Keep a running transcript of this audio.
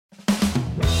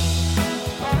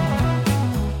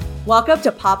Welcome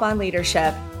to Pop on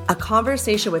Leadership, a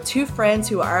conversation with two friends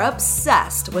who are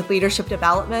obsessed with leadership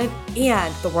development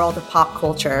and the world of pop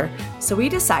culture. So we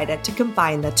decided to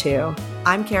combine the two.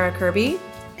 I'm Kara Kirby.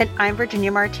 And I'm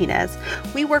Virginia Martinez.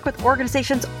 We work with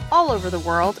organizations all over the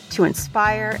world to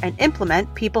inspire and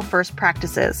implement people-first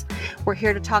practices. We're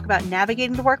here to talk about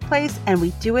navigating the workplace, and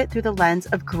we do it through the lens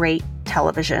of great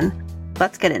television.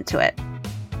 Let's get into it.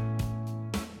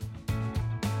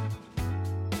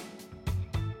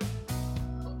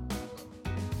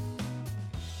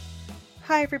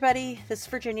 Hi, everybody. This is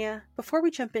Virginia. Before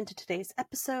we jump into today's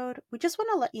episode, we just want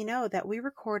to let you know that we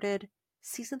recorded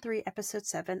Season 3, Episode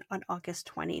 7 on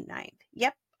August 29th.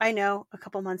 Yep, I know, a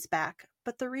couple months back.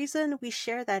 But the reason we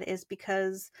share that is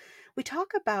because we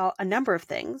talk about a number of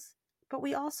things, but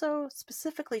we also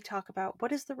specifically talk about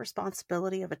what is the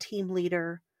responsibility of a team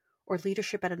leader or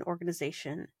leadership at an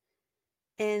organization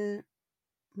in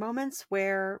moments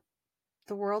where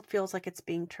the world feels like it's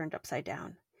being turned upside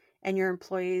down. And your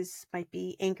employees might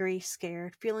be angry,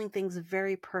 scared, feeling things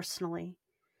very personally,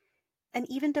 and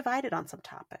even divided on some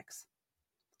topics.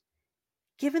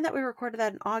 Given that we recorded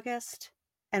that in August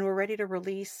and we're ready to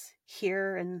release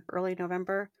here in early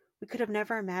November, we could have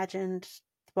never imagined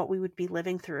what we would be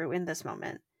living through in this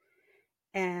moment.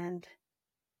 And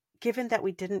given that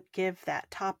we didn't give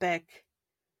that topic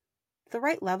the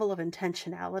right level of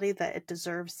intentionality that it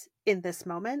deserves in this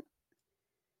moment,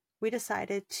 we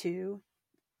decided to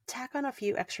tack on a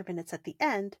few extra minutes at the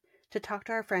end to talk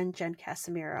to our friend Jen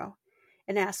Casimiro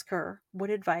and ask her what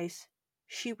advice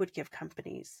she would give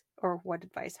companies, or what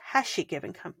advice has she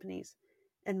given companies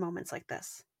in moments like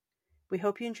this. We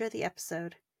hope you enjoy the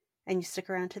episode and you stick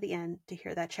around to the end to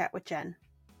hear that chat with Jen.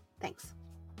 Thanks.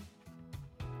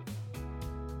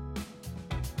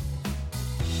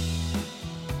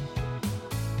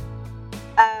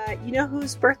 You know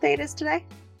whose birthday it is today?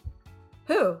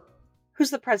 Who?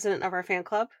 Who's the president of our fan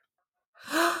club?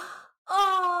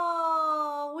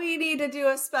 Oh, we need to do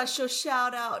a special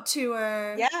shout out to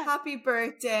her. Yeah. Happy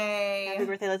birthday. Happy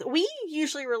birthday, Liz. We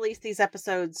usually release these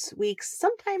episodes weeks,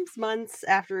 sometimes months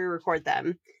after we record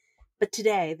them. But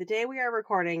today, the day we are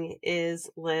recording, is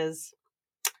Liz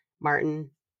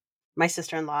Martin, my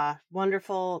sister-in-law.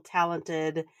 Wonderful,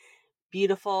 talented,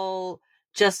 beautiful,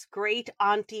 just great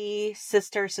auntie,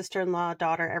 sister, sister-in-law,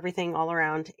 daughter, everything all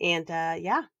around. And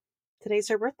yeah, today's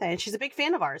her birthday. And she's a big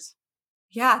fan of ours.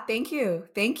 Yeah, thank you.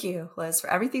 Thank you, Liz, for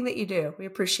everything that you do. We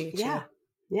appreciate you.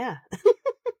 Yeah.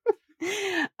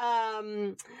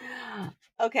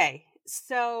 Okay,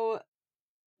 so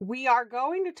we are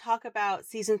going to talk about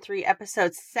Season 3,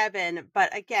 Episode 7,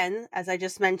 but again, as I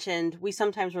just mentioned, we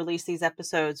sometimes release these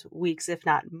episodes weeks, if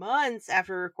not months,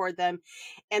 after we record them.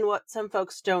 And what some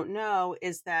folks don't know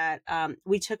is that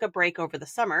we took a break over the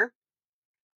summer,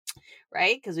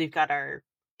 right? Because we've got our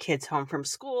kids home from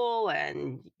school,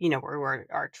 and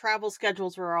our travel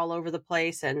schedules were all over the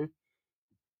place, and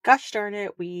gosh darn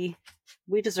it, we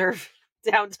deserve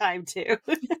downtime too.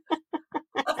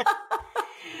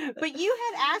 But you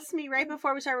had asked me right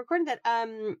before we started recording that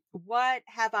what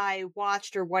have I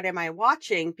watched, or what am I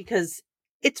watching? Because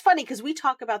it's funny, because we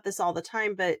talk about this all the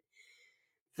time, but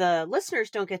the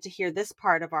listeners don't get to hear this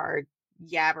part of our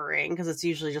yabbering, because it's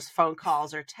usually just phone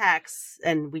calls or texts,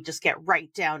 and we just get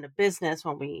right down to business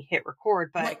when we hit record.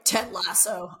 But like Ted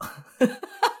Lasso. Yeah,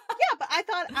 but I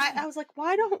thought I was like,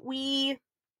 why don't we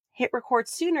hit record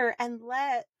sooner and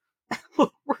let we're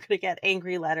gonna get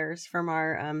angry letters from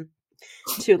our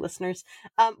two listeners.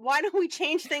 Why don't we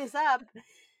change things up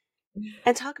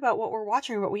and talk about what we're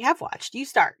watching or what we have watched? You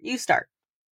start.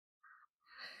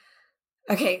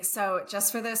 Okay, so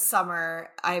just for this summer,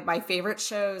 my favorite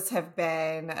shows have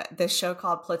been this show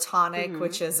called Platonic,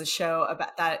 which is a show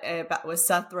about with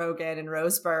Seth Rogen and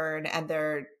Rose Byrne, and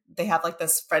they have like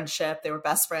this friendship. They were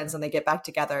best friends and they get back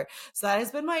together. So that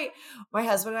has been my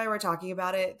husband and I were talking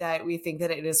about it, that we think that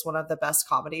it is one of the best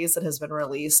comedies that has been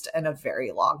released in a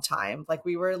very long time. Like,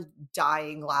 we were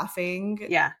dying laughing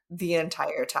the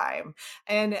entire time.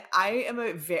 And I'm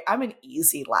an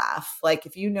easy laugh. Like,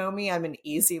 if you know me, I'm an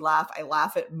easy laugh. I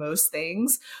laugh at most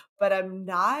things, but I'm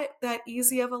not that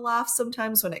easy of a laugh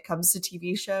sometimes when it comes to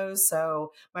TV shows.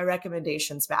 So my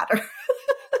recommendations matter.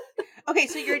 Okay,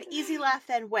 so you're an easy laugh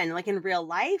then when? Like in real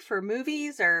life or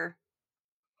movies or?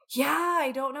 Yeah,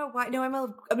 I don't know why. No,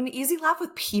 I'm an easy laugh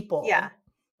with people. Yeah.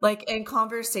 Like in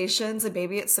conversations, and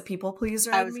maybe it's the people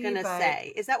pleaser. I was going to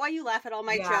say, is that why you laugh at all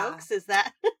my jokes? Is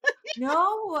that?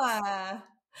 No.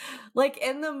 Like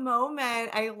in the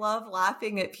moment, I love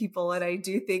laughing at people, and I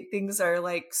do think things are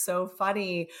like so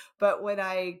funny. But when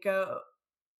I go,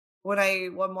 when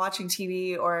I'm watching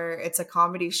TV or it's a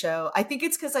comedy show, I think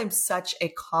it's because I'm such a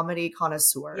comedy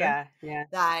connoisseur Yeah, yeah,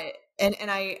 that and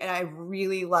I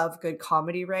really love good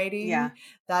comedy yeah, writing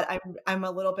that I'm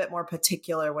a little bit more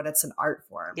particular when it's an art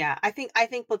form. yeah. I think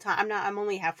Platon. I'm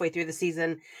only halfway through the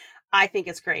season. I think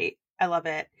it's great. I love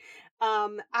it.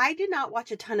 I did not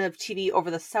watch a ton of TV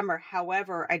over the summer.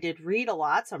 However, I did read a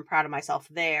lot, so I'm proud of myself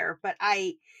there. But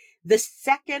the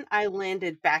second I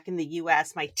landed back in the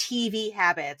US, my TV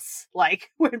habits like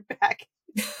went back.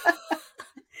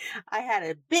 I had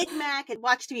a Big Mac and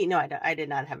watched TV. No, I did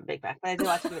not have a Big Mac, but I did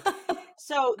watch TV.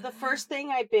 So the first thing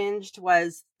I binged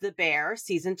was The Bear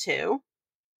season 2.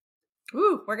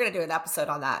 Ooh, we're gonna do an episode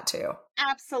on that too.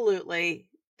 Absolutely.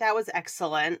 That was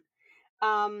excellent.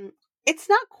 Um, it's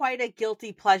not quite a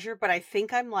guilty pleasure, but I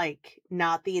think I'm like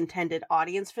not the intended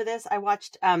audience for this. I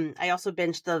also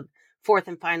binged the fourth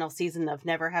and final season of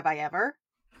Never Have I Ever.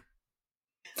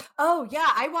 Oh yeah,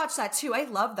 I watched that too. I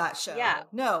love that Yeah. show.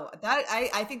 No, that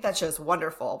I think that show's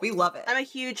wonderful. We love it. I'm a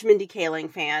huge Mindy Kaling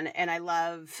fan, and I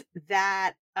love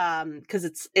that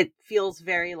because it feels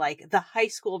very like the high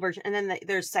school version, and then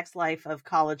there's Sex Life of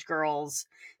College Girls.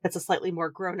 That's a slightly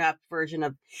more grown up version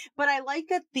of. But I like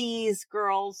that these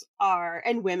girls are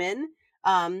and women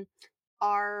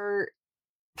are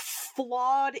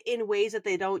flawed in ways that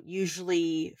they don't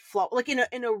usually flaw, like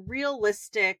in a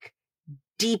realistic,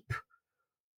 deep,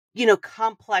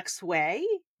 complex way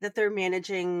that they're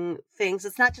managing things.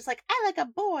 It's not just like, I like a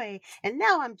boy and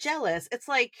now I'm jealous. It's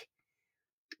like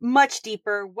much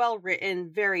deeper, well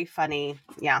written, very funny.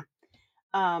 Yeah.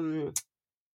 Um,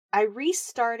 I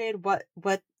restarted what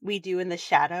we do in the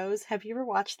shadows. Have you ever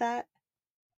watched that?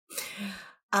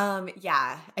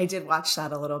 Yeah, I did watch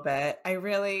that a little bit. I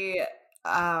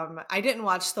didn't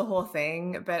watch the whole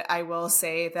thing, but I will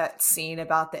say that scene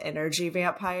about the energy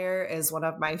vampire is one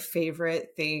of my favorite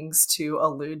things to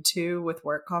allude to with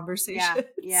work Yeah, conversations.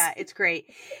 yeah, it's great.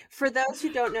 For those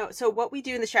who don't know, so what we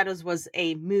do in the shadows was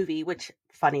a movie, which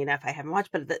funny enough I haven't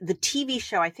watched, but the TV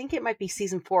show, I think it might be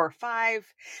season 4 or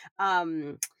 5.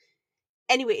 Um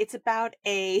anyway, it's about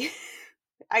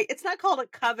it's not called a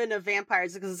coven of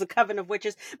vampires because it's a coven of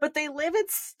witches, but they live in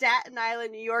Staten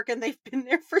Island, New York, and they've been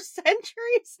there for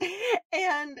centuries.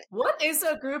 And What is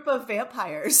a group of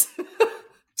vampires?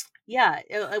 yeah,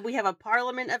 we have a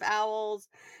parliament of owls,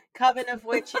 coven of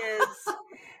witches.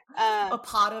 A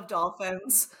pot of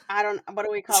dolphins. I don't, what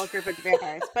do we call a group of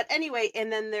vampires? But anyway,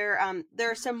 and then there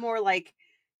are some more like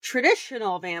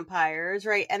traditional vampires,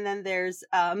 right? And then there's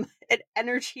an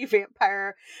energy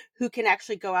vampire who can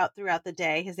actually go out throughout the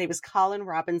day. His name is Colin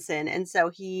Robinson, and so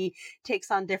he takes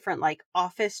on different like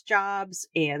office jobs.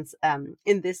 And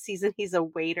in this season, he's a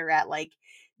waiter at like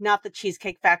not the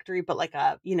Cheesecake Factory, but like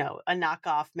a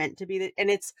knockoff meant to be and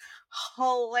it's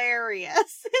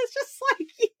hilarious. It's just like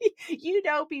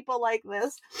people like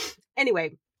this.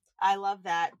 Anyway, I love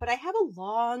that. But I have a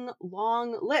long,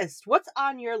 long list. What's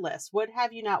on your list? What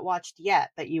have you not watched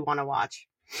yet that you want to watch?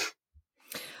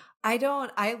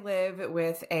 I live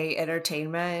with a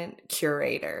entertainment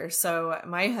curator. So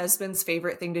my husband's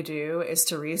favorite thing to do is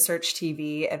to research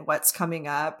TV and what's coming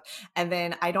up. And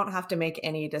then I don't have to make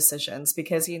any decisions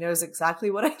because he knows exactly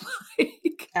what I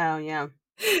like. Oh, yeah.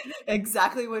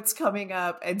 Exactly what's coming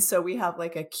up. And so we have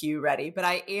like a queue ready. But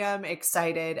I am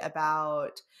excited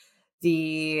about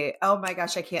oh my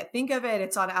gosh, I can't think of it.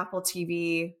 It's on Apple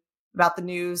TV about the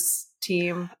news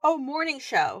team. Oh, morning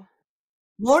show.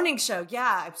 Morning show.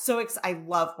 Yeah. I'm so I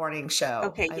love morning show.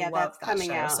 Okay, I yeah, love that's that coming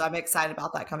show. So out. I'm excited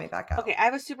about that coming back out. Okay, I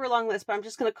have a super long list, but I'm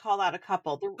just going to call out a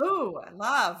couple. Ooh, I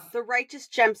love. The Righteous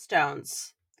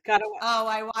Gemstones. Gotta watch. Oh,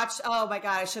 I watched. Oh my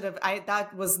God.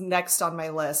 That was next on my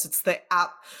list. It's the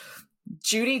app.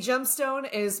 Judy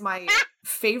Gemstone is my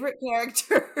favorite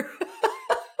character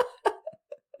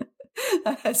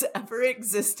that has ever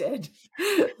existed.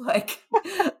 Like,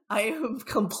 I am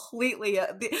completely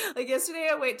like yesterday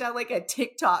I went down like a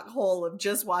TikTok hole of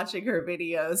just watching her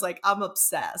videos. Like, I'm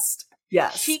obsessed.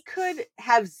 Yes. She could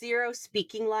have 0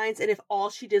 speaking lines, and if all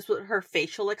she did was her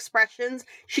facial expressions,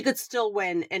 she could still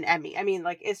win an Emmy. I mean,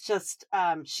 like, it's just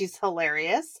she's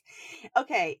hilarious.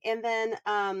 Okay, and then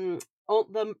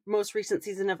the most recent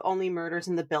season of Only Murders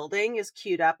in the Building is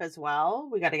queued up as well.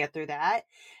 We got to get through that.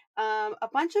 A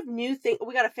bunch of new things.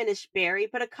 We got to finish Barry,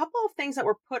 but a couple of things that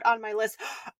were put on my list.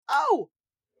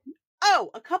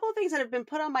 A couple of things that have been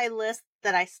put on my list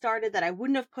that I started that I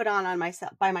wouldn't have put on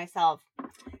myself by myself.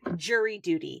 Jury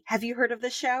Duty. Have you heard of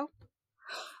this show?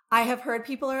 I have heard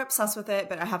people are obsessed with it,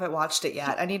 but I haven't watched it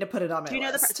yet. I need to put it on my list. Do you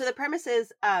know so the premise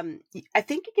is I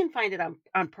think you can find it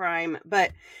on Prime,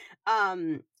 but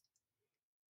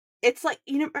it's like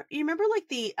you remember like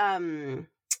the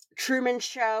Truman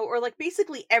Show, or like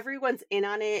basically everyone's in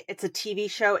on it. It's a TV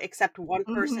show except one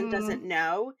person doesn't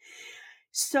know.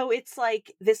 So it's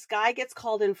like this guy gets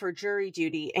called in for jury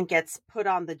duty and gets put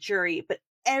on the jury, but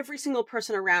every single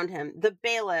person around him, the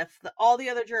bailiff, all the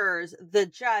other jurors, the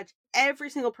judge, every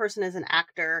single person is an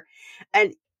actor,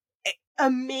 and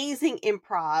amazing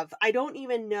improv. I don't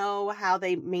even know how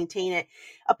they maintain it.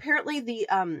 Apparently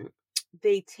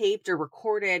they taped or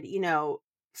recorded,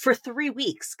 for 3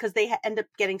 weeks because they end up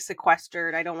getting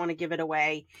sequestered. I don't want to give it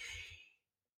away.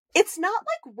 It's not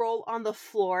like roll on the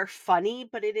floor funny,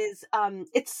 but it is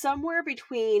it's somewhere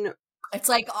between. It's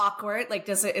like awkward. Like,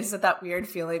 is it that weird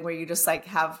feeling where you just like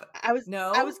have I was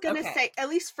gonna Okay. say, at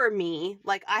least for me,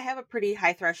 like I have a pretty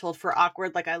high threshold for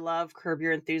awkward. Like I love Curb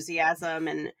Your Enthusiasm,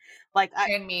 and like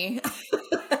and me.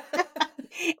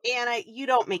 and you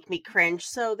don't make me cringe,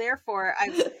 so therefore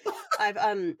I've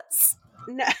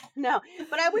no,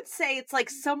 but I would say it's like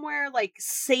somewhere like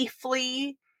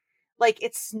safely. Like,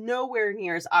 it's nowhere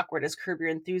near as awkward as Curb Your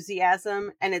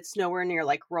Enthusiasm, and it's nowhere near,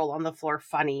 like, roll on the floor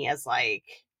funny as, like,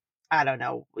 I don't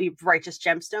know, Righteous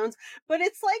Gemstones. But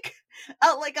it's, like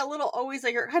a little always,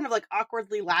 like, you're kind of, like,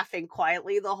 awkwardly laughing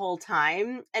quietly the whole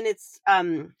time. And it's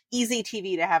easy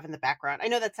TV to have in the background. I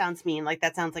know that sounds mean. Like,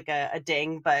 that sounds like a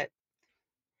ding, but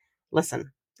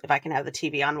listen, if I can have the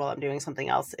TV on while I'm doing something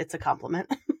else, it's a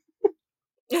compliment.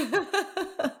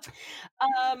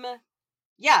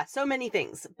 Yeah, so many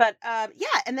things. But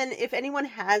yeah, and then if anyone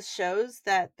has shows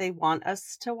that they want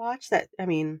us to watch,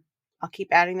 I'll keep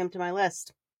adding them to my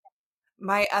list.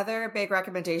 My other big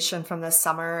recommendation from this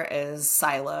summer is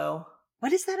Silo.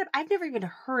 What is that? I've never even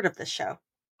heard of this show.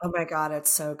 Oh my God,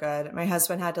 it's so good. My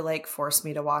husband had to like force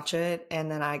me to watch it, and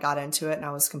then I got into it and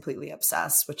I was completely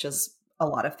obsessed, which is a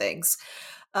lot of things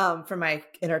from my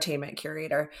entertainment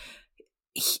curator.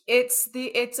 It's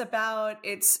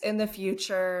in the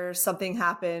future. Something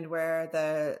happened where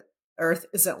the earth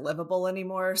isn't livable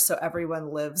anymore, so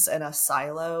everyone lives in a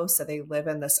silo, so they live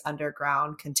in this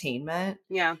underground containment.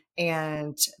 Yeah.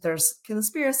 And there's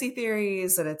conspiracy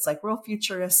theories, and it's like real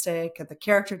futuristic, and the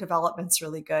character development's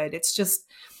really good. It's just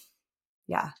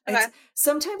Okay.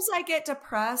 Sometimes I get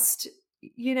depressed,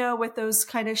 with those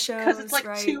kind of shows, because it's like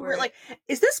right?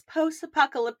 Is this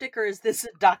post-apocalyptic or is this a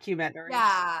documentary?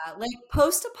 Yeah, like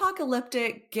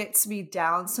post-apocalyptic gets me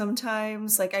down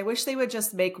sometimes. Like I wish they would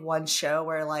just make one show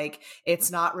where like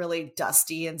it's not really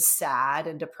dusty and sad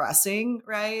and depressing,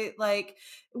 right? Like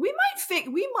we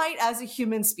might as a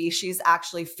human species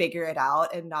actually figure it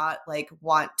out and not like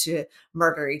want to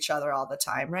murder each other all the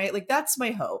time, right? Like that's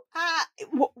my hope.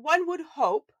 One would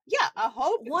hope. Yeah, a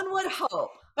hope. One would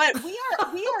hope. But we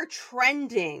are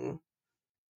trending.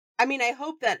 I mean, I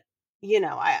hope that,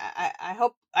 I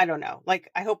hope, I don't know,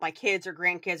 like, I hope my kids or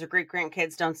grandkids or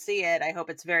great-grandkids don't see it. I hope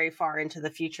it's very far into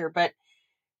the future. But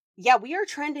yeah, we are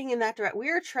trending in that direction. We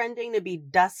are trending to be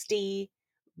dusty,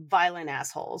 violent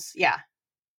assholes. Yeah.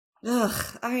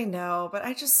 Ugh, I know, but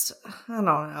I don't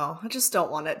know. I just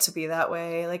don't want it to be that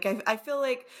way. Like, I feel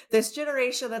like this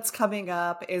generation that's coming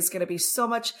up is going to be so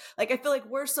much, like, I feel like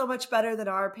we're so much better than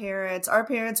our parents. Our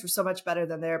parents were so much better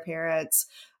than their parents.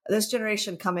 This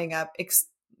generation coming up,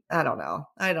 I don't know.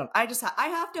 I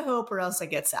have to hope or else I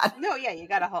get sad. No, yeah, you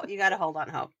gotta hold on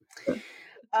hope.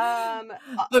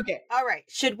 Okay. All right.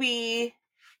 Should we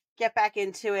get back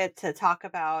into it to talk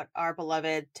about our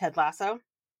beloved Ted Lasso?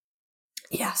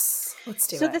 Yes, let's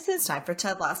do it. So this is time for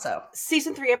Ted Lasso.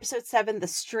 Season 3, Episode 7, The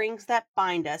Strings That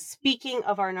Bind Us. Speaking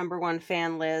of our number one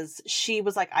fan, Liz, she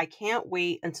was like, I can't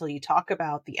wait until you talk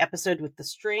about the episode with the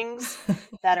strings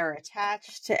that are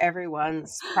attached to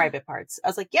everyone's private parts. I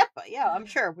was like, yep, yeah, I'm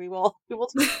sure we will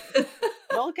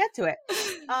we'll get to it.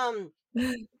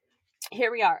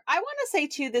 Here we are. I want to say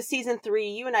too, this season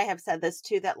 3, you and I have said this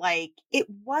too, that like, it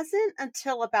wasn't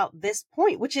until about this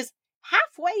point, which is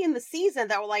halfway in the season,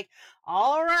 that we're like,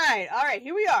 all right,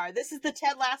 here we are. This is the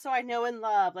Ted Lasso I know and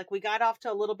love. Like we got off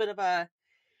to a little bit of a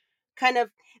kind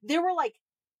of, there were like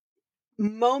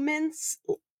moments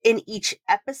in each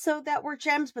episode that were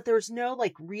gems, but there was no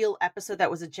like real episode that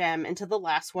was a gem until the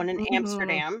last one in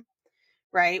Amsterdam,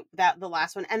 right? That the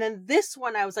last one. And then this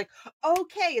one, I was like,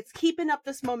 okay, it's keeping up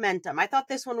this momentum. I thought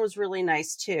this one was really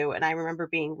nice too. And I remember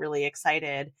being really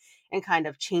excited and kind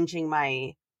of changing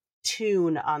my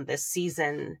tune on this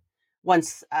season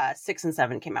once 6 and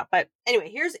 7 came out. But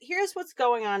anyway, here's what's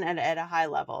going on at a high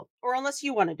level. Or unless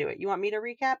you want to do it, you want me to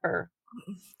recap or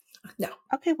no?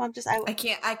 Okay, well, I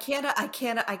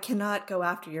cannot go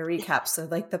after your recap. So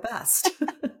like the best.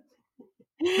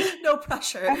 No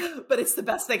pressure, but it's the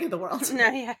best thing in the world. No,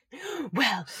 yeah.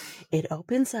 Well, it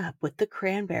opens up with the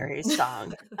Cranberries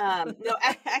song. No,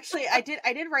 actually, I did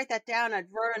write that down. I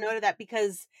wrote a note of that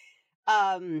because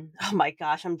Oh my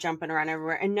gosh, I'm jumping around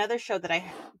everywhere. Another show that I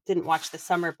didn't watch this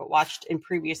summer, but watched in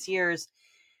previous years.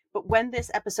 But when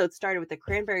this episode started with the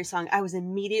Cranberry song, I was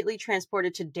immediately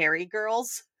transported to Dairy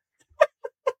Girls.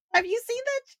 Have you seen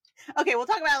that? Okay, we'll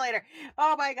talk about it later.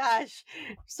 Oh my gosh.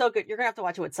 So good. You're gonna have to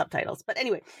watch it with subtitles. But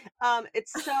anyway,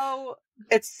 it's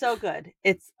so good.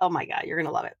 Oh my god, you're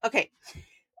gonna love it. Okay.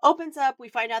 Opens up, we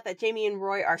find out that Jamie and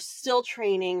Roy are still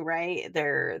training, right?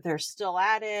 They're still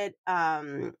at it.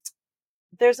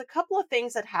 There's a couple of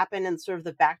things that happen in sort of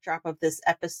the backdrop of this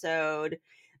episode.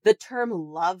 The term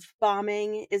love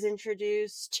bombing is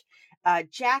introduced.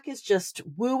 Jack is just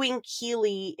wooing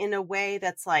Keeley in a way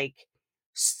that's like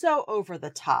so over the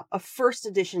top. A first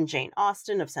edition Jane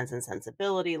Austen of Sense and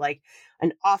Sensibility, like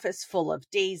an office full of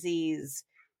daisies,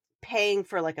 paying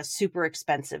for like a super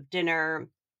expensive dinner.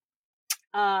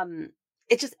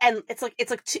 It just, and it's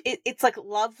like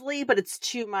lovely, but it's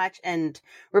too much. And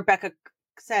Rebecca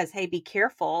says, hey, be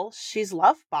careful, she's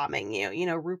love bombing you. You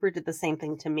know, Rupert did the same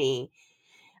thing to me.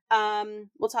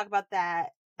 We'll talk about that.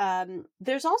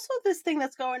 There's also this thing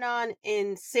that's going on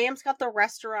in Sam's got the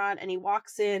restaurant, and he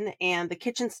walks in and the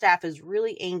kitchen staff is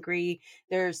really angry.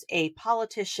 There's a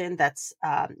politician that's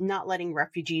not letting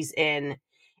refugees in,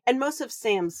 and most of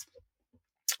Sam's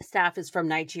staff is from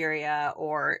Nigeria,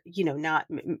 or not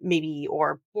maybe,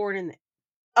 or born in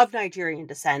of Nigerian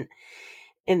descent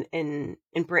in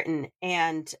Britain.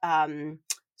 And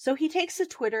so he takes to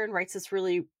Twitter and writes this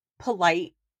really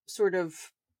polite sort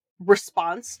of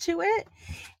response to it,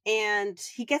 and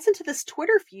he gets into this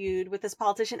Twitter feud with this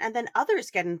politician, and then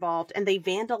others get involved and they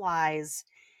vandalize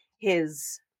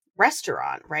his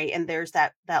restaurant, right? And there's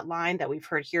that line that we've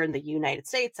heard here in the United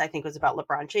States, I think was about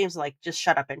LeBron James, like, just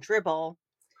shut up and dribble.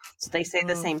 So they say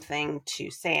the same thing to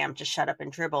Sam, just shut up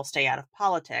and dribble, stay out of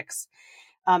politics.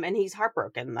 And he's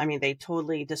heartbroken. I mean, they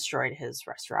totally destroyed his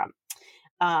restaurant.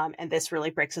 And this really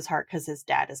breaks his heart because his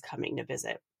dad is coming to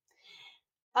visit.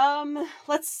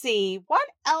 Let's see. What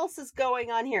else is going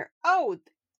on here? Oh,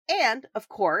 and of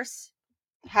course,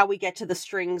 how we get to the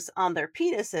strings on their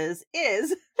penises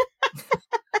is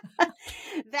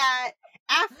that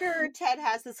after Ted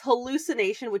has this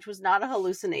hallucination, which was not a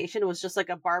hallucination, it was just like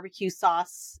a barbecue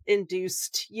sauce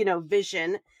induced,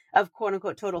 vision of quote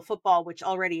unquote total football, which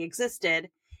already existed.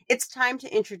 It's time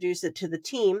to introduce it to the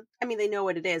team. I mean, they know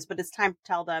what it is, but it's time to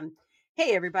tell them,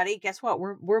 hey, everybody, guess what?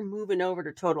 We're moving over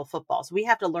to total football. So we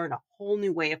have to learn a whole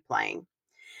new way of playing.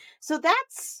 So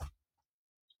that's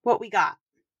what we got.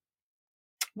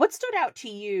 What stood out to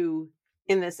you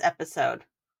in this episode?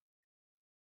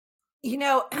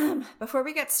 Before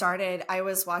we get started, I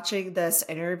was watching this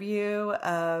interview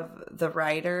of the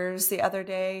writers the other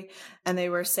day, and they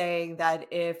were saying that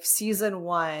if season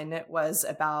 1 was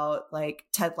about like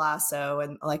Ted Lasso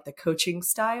and like the coaching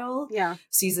style, Yeah,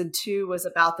 season 2 was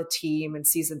about the team, and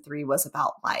season 3 was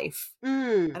about life.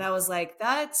 And I was like,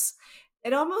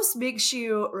 it almost makes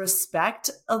you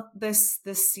respect this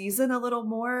season a little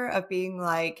more, of being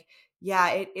like, yeah,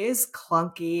 it is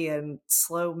clunky and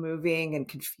slow moving and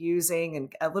confusing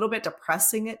and a little bit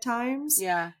depressing at times.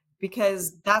 yeah.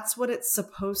 Because that's what it's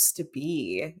supposed to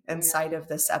be inside of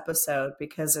this episode,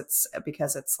 because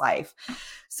it's life.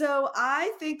 So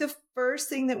I think the first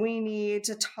thing that we need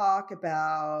to talk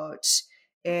about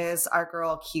is our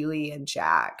girl Keeley and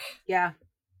Jack. Yeah.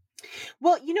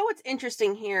 Well, what's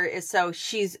interesting here is, so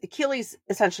Keely's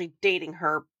essentially dating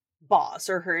her boss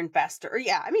or her investor. Or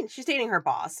yeah, I mean, she's dating her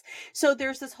boss. So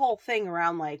there's this whole thing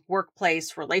around like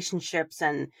workplace relationships,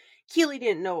 and Keely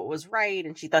didn't know it was right,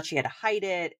 and she thought she had to hide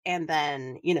it. And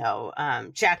then,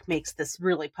 Jack makes this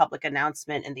really public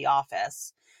announcement in the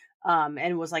office,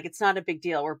 and was like, it's not a big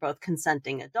deal. We're both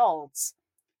consenting adults.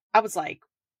 I was like,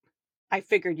 I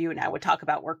figured you and I would talk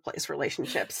about workplace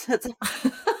relationships.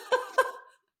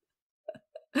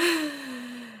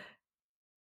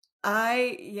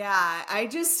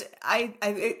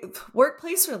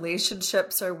 Workplace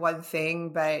relationships are one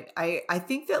thing, but I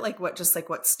think that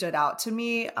what stood out to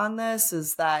me on this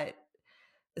is that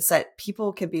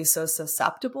people can be so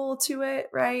susceptible to it,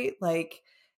 right? Like,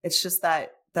 it's just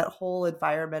that whole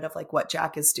environment of like what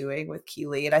Jack is doing with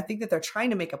Keeley. And I think that they're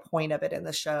trying to make a point of it in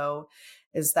the show,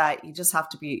 is that you have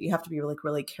to be like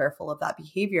really careful of that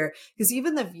behavior. Because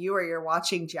even the viewer, you're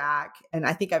watching Jack, and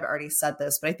I think I've already said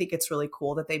this, but I think it's really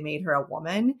cool that they made her a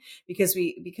woman, because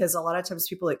a lot of times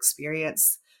people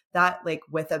experience that like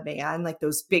with a man, like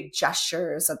those big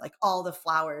gestures and like all the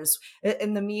flowers.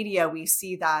 In the media, we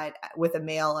see that with a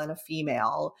male and a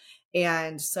female.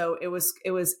 And so it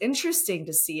was interesting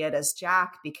to see it as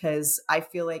Jack, because I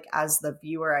feel like as the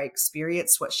viewer, I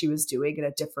experienced what she was doing in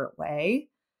a different way.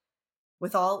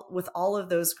 with all of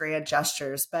those grand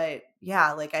gestures. But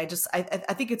yeah, like I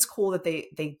think it's cool that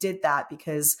they did that,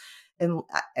 because and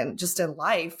just in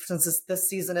life, since this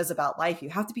season is about life, you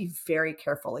have to be very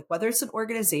careful. Like whether it's an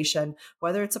organization,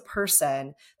 whether it's a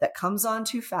person that comes on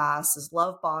too fast, is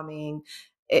love bombing,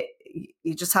 it,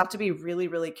 you just have to be really,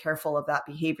 really careful of that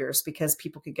behaviors, because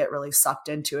people could get really sucked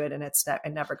into it, and it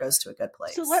never goes to a good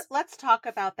So place. let's talk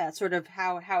about that, sort of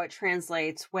how it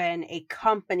translates when a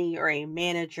company or a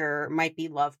manager might be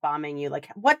love bombing you. Like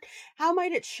how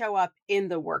might it show up in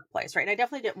the workplace, right? And I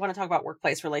definitely want to talk about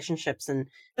workplace relationships and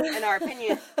in our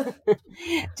opinion.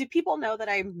 Do people know that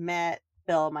I met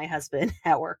Bill, my husband,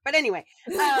 at work? But anyway,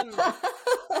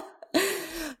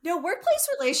 No, workplace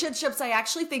relationships I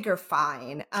actually think are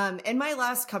fine. In my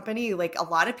last company, like a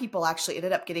lot of people actually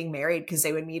ended up getting married because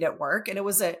they would meet at work. And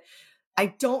I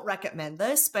don't recommend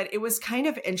this, but it was kind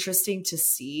of interesting to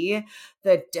see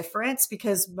the difference,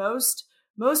 because most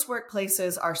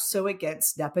workplaces are so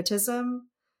against nepotism,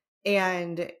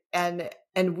 and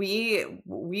we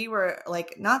were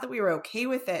like, not that we were okay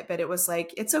with it, but it was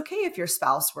like, it's okay if your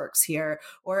spouse works here,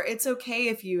 or it's okay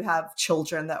if you have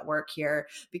children that work here,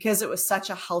 because it was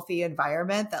such a healthy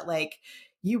environment that like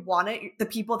you wanted the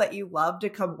people that you love to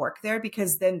come work there,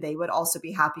 because then they would also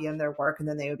be happy in their work, and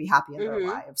then they would be happy in their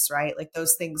mhm. lives, right? Like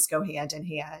those things go hand in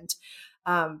hand.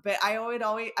 But I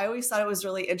always thought it was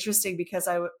really interesting, because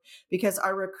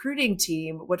our recruiting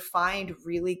team would find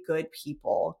really good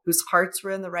people whose hearts were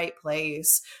in the right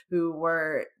place, who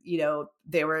were,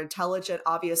 they were intelligent,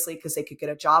 obviously, because they could get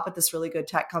a job at this really good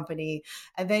tech company.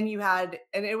 And then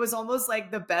and it was almost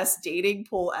like the best dating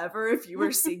pool ever if you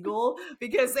were single,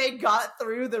 because they got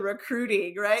through the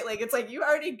recruiting, right? Like it's like you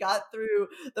already got through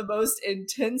the most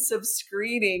intensive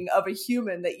screening of a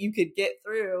human that you could get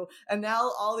through. And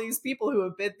now all these people who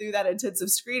have been through that intensive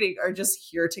screening are just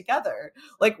here together.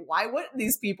 Like, why wouldn't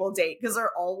these people date? Because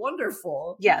they're all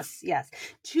wonderful. Yes, yes.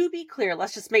 To be clear,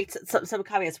 let's just make some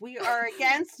caveats. We are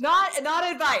against Not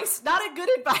advice, not a good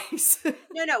advice.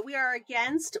 no, we are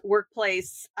against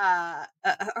workplace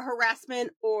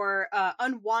harassment or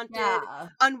Yeah.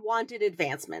 unwanted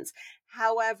advancements.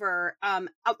 However,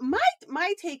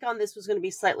 my take on this was going to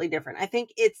be slightly different. I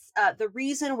think it's the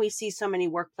reason we see so many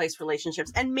workplace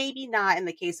relationships, and maybe not in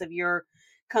the case of your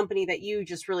company that you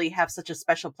just really have such a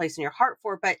special place in your heart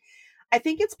for, but I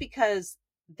think it's because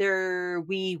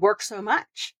we work so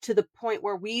much to the point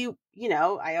where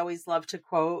I always love to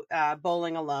quote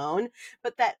Bowling Alone,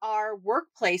 but that our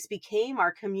workplace became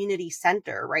our community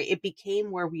center, right? It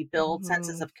became where we build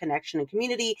senses Mm-hmm. of connection and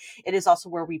community. It is also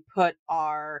where we put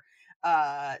our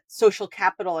social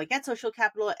capital and get social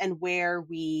capital, and where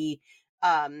we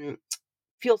um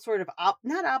feel sort of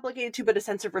not obligated to, but a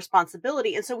sense of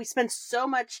responsibility. And so we spend so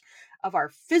much of our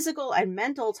physical and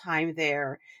mental time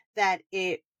there that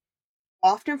it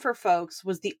often for folks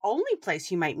was the only place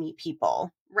you might meet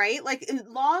people, right? Like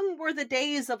long were the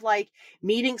days of like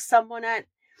meeting someone at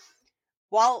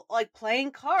while like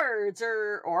playing cards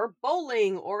or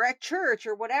bowling or at church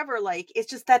or whatever. Like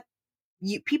it's just that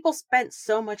people spent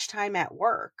so much time at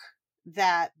work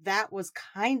that was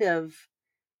kind of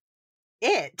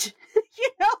it.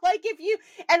 Like if you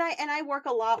and I work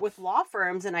a lot with law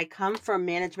firms, and I come from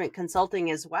management consulting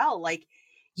as well. Like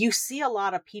you see a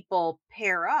lot of people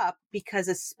pair up, because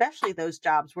especially those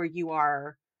jobs where you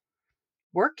are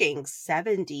working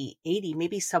 70, 80,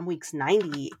 maybe some weeks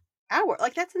 90 hour,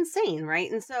 like that's insane,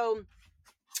 right? And so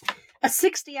a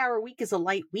 60-hour week is a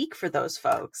light week for those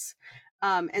folks.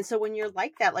 And so when you're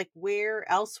like that, like where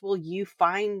else will you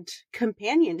find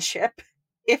companionship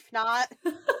if not?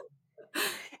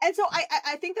 And so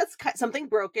I think that's something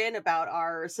broken about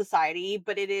our society,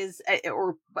 but it is,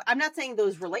 or I'm not saying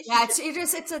those Yeah,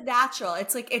 relationships. it's a natural.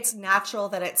 It's like it's natural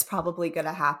that it's probably going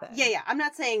to Yeah, happen. yeah. I'm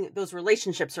not saying those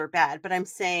relationships are bad, but I'm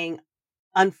saying,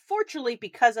 unfortunately,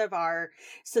 because of our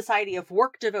society of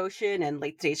work devotion and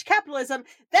late stage capitalism,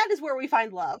 that is where we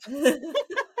find love.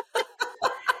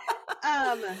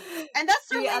 Um, and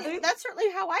the other that's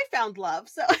certainly how I found love.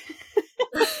 So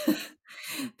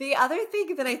The other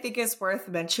thing that I think is worth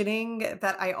mentioning,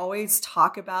 that I always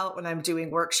talk about when I'm doing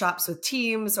workshops with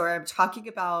teams, or I'm talking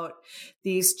about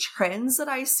these trends that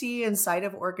I see inside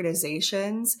of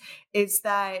organizations, is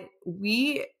that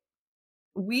we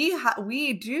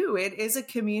do, it is a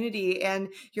community, and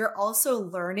you're also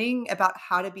learning about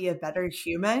how to be a better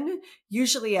human,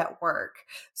 usually at work.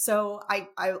 So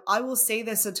I will say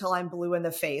this until I'm blue in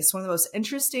the face. One of the most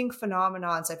interesting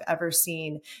phenomenons I've ever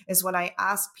seen is when I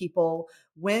ask people,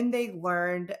 when they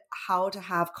learned how to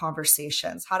have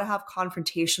conversations, how to have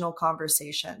confrontational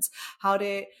conversations, how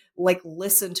to like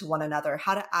listen to one another,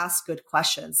 how to ask good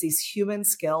questions. These human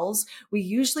skills we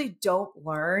usually don't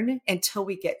learn until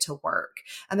we get to work.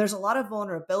 And there's a lot of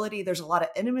vulnerability, there's a lot of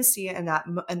intimacy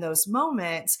in those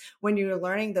moments when you're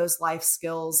learning those life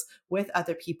skills with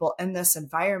other people in this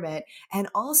environment. And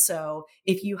also,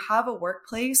 if you have a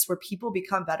workplace where people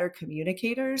become better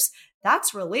communicators,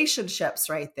 that's relationships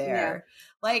right Yeah. there.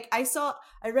 Like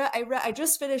I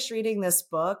just finished reading this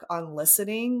book on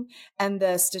listening, and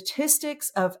the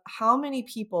statistics of how many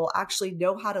people actually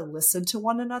know how to listen to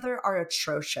one another are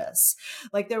atrocious.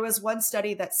 Like there was one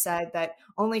study that said that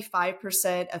only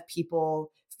 5% of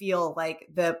people feel like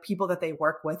the people that they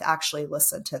work with actually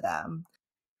listen to them.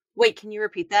 Wait, can you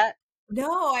repeat that?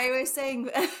 No, I was saying,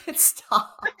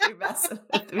 stop, you're messing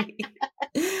with me.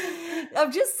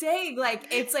 I'm just saying, like,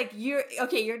 it's like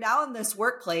you're now in this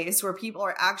workplace where people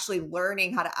are actually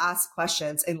learning how to ask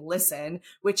questions and listen,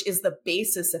 which is the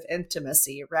basis of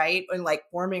intimacy, right? And like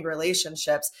forming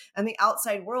relationships. And the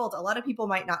outside world, a lot of people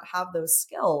might not have those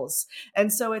skills.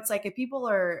 And so it's like if people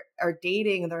are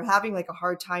dating and they're having like a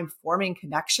hard time forming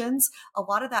connections, a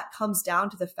lot of that comes down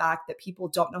to the fact that people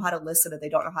don't know how to listen and they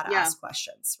don't know how to Yeah. ask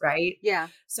questions, right? Yeah.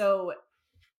 So,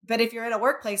 but if you're in a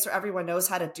workplace where everyone knows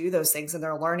how to do those things and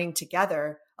they're learning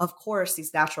together, of course,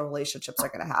 these natural relationships are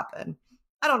going to happen.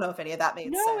 I don't know if any of that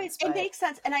made No, sense, it but makes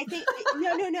sense. And I think,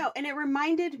 no. And it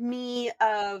reminded me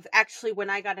of actually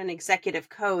when I got an executive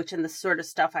coach and the sort of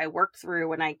stuff I worked through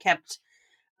when I kept,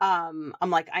 I'm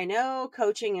like, I know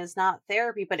coaching is not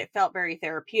therapy, but it felt very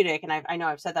therapeutic. And I know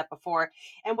I've said that before.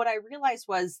 And what I realized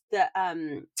was that,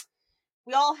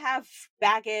 we all have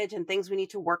baggage and things we need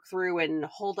to work through and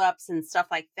holdups and stuff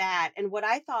like that. And what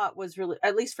I thought was really,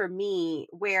 at least for me,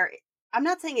 where I'm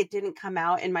not saying it didn't come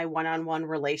out in my one-on-one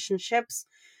relationships,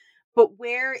 but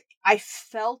where I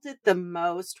felt it the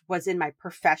most was in my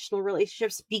professional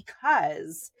relationships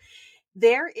because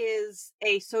there is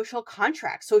a social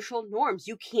contract, social norms.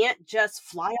 You can't just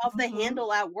fly off the mm-hmm.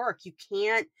 handle at work. You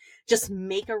can't just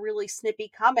make a really snippy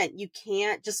comment. You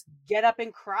can't just get up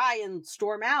and cry and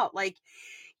storm out. Like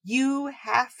you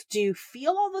have to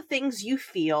feel all the things you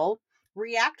feel,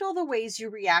 react all the ways you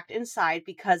react inside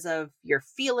because of your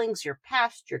feelings, your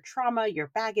past, your trauma, your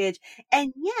baggage,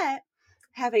 and yet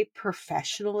have a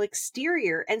professional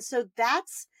exterior. And so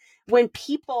that's when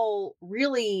people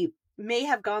really may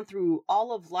have gone through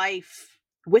all of life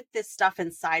with this stuff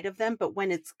inside of them, but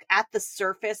when it's at the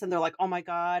surface and they're like, oh my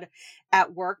God,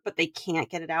 at work, but they can't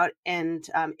get it out. And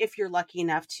if you're lucky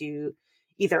enough to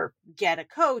either get a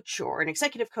coach or an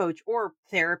executive coach or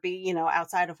therapy,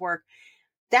 outside of work,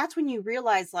 that's when you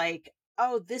realize like,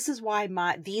 oh, this is why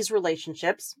these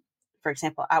relationships, for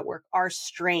example, at work are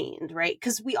strained, right?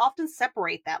 Because we often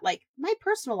separate that, like my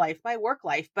personal life, my work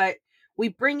life, but we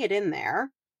bring it in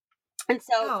there. And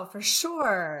so, Oh, for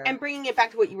sure. and bringing it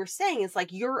back to what you were saying is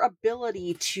like your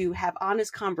ability to have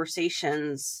honest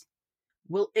conversations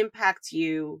will impact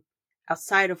you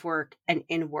outside of work and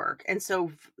in work. And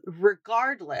so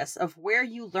regardless of where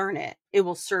you learn it, it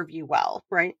will serve you well,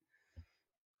 right?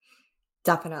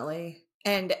 Definitely.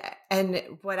 And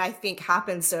what I think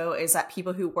happens though is that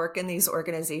people who work in these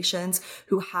organizations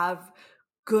who have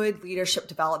good leadership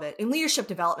development, and leadership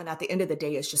development at the end of the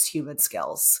day is just human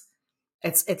skills.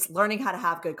 It's learning how to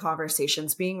have good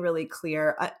conversations, being really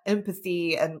clear,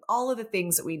 empathy, and all of the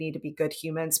things that we need to be good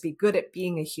humans, be good at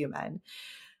being a human.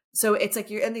 So it's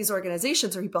like you're in these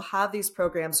organizations where people have these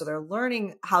programs where they're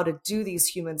learning how to do these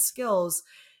human skills.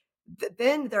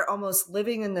 Then they're almost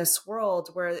living in this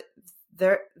world where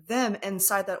them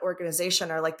inside that organization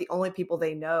are like the only people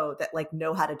they know that like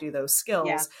know how to do those Yeah.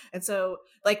 skills. And so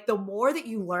like the more that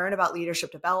you learn about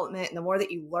leadership development and the more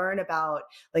that you learn about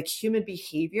like human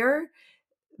behavior,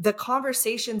 the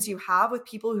conversations you have with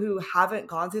people who haven't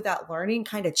gone through that learning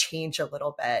kind of change a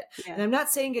little bit. Yeah. And I'm not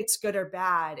saying it's good or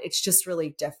bad, it's just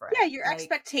really Yeah. different. Your Like,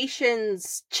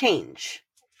 expectations change.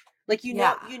 Like,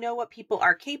 yeah. you know what people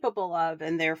are capable of.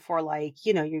 And therefore, like,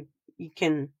 you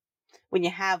can, when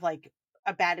you have like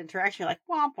a bad interaction, you're like,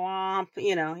 womp womp,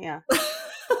 yeah.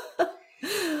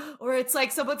 Or it's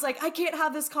like someone's like, I can't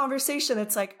have this conversation.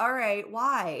 It's like, all right,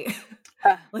 why?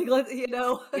 Uh, Like, let's,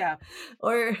 yeah.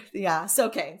 or yeah. So,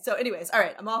 okay. So anyways, all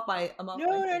right. I'm off my thing No.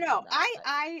 on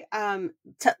that,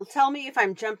 but Tell me if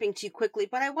I'm jumping too quickly,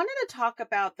 but I wanted to talk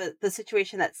about the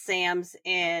situation that Sam's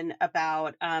in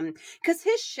about because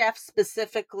his chef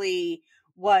specifically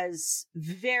was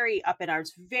very up in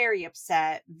arms, very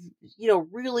upset,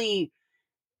 really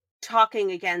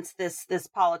talking against this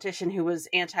politician who was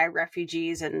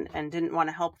anti-refugees and didn't want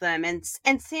to help them, and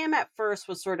Sam at first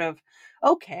was sort of,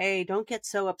 okay, don't get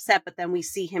so upset, but then we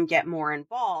see him get more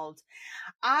involved.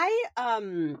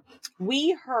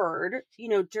 We heard,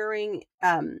 during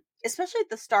especially at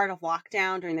the start of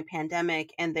lockdown during the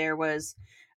pandemic, and there was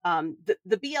the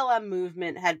BLM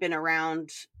movement had been around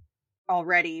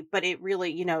already, but it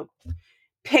really,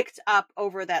 picked up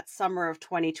over that summer of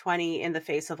 2020 in the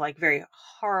face of like very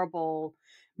horrible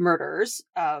murders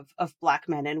of Black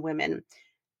men and women.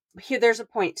 Here, there's a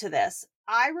point to this.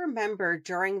 I remember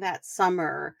during that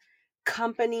summer,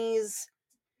 companies,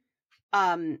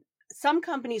 um, some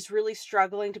companies really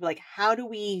struggling to be like, how do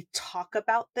we talk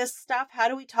about this stuff? How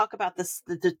do we talk about this,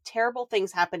 the terrible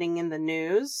things happening in the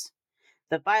news,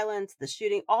 the violence, the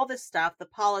shooting, all this stuff, the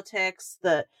politics,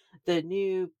 the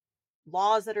new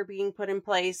laws that are being put in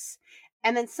place.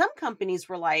 And then some companies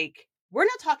were like, we're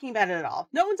not talking about it at all.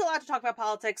 No one's allowed to talk about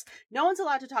politics. No one's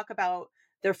allowed to talk about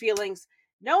their feelings.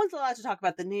 No one's allowed to talk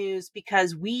about the news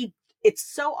because it's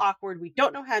so awkward. We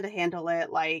don't know how to handle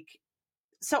it. Like,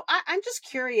 so I'm just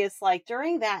curious, like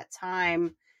during that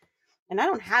time, and I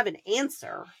don't have an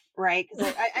answer, right?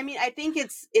 Because I mean, I think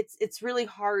it's really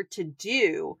hard to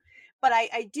do, but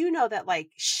I do know that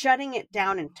like shutting it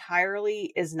down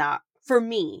entirely is not, for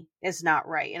me, is not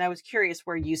right. And I was curious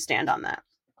where you stand on that.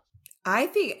 I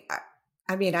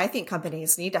think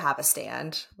companies need to have a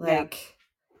stand. Yeah. Like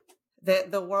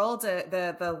the world,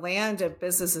 the land of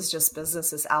business is just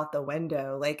business is out the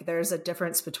window. Like there's a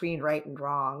difference between right and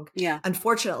wrong. Yeah.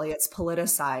 Unfortunately, it's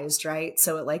politicized, right?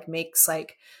 So it like makes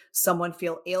like someone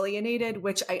feel alienated,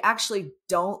 which I actually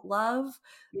don't love.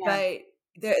 Yeah. But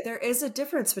there is a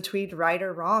difference between right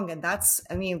or wrong. And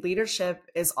leadership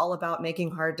is all about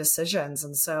making hard decisions.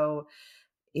 And so,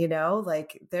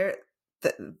 like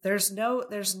there's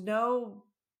no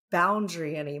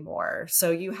boundary anymore. So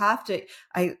you have to,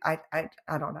 I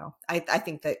don't know. I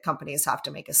think that companies have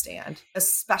to make a stand,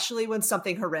 especially when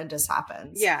something horrendous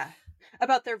happens. Yeah.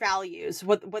 About their values,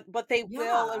 what they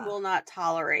will and Yeah. will not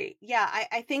tolerate. Yeah,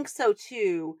 I think so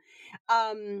too.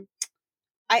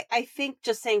 I think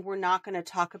just saying we're not going to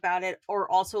talk about it,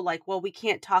 or also like, well, we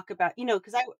can't talk about,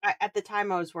 because I at the time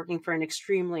I was working for an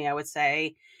extremely, I would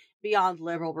say, beyond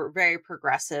liberal, but very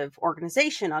progressive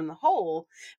organization on the whole.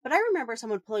 But I remember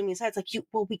someone pulling me aside. It's like,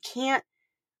 we can't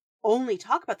only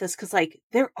talk about this because like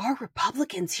there are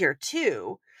Republicans here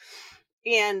too.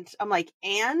 And I'm like,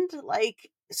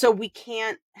 so we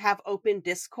can't have open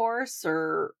discourse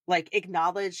or like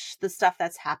acknowledge the stuff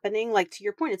that's happening. Like to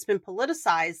your point, it's been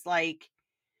politicized. Like,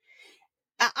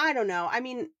 I don't know. I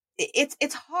mean,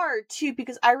 it's hard too,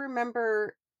 because I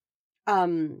remember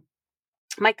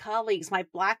my colleagues, my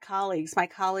Black colleagues, my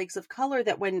colleagues of color,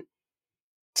 that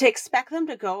to expect them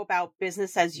to go about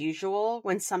business as usual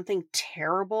when something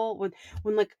terrible,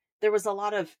 when like there was a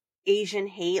lot of Asian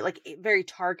hate, like very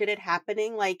targeted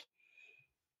happening, like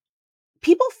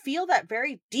people feel that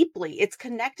very deeply. It's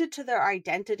connected to their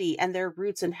identity and their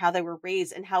roots and how they were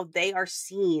raised and how they are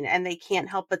seen. And they can't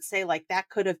help but say, like, that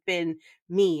could have been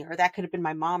me, or that could have been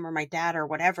my mom or my dad or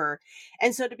whatever.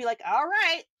 And so to be like, all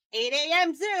right, 8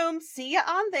 a.m. Zoom, see you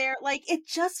on there. Like, it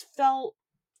just felt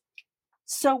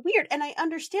so weird. And I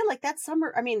understand, like, that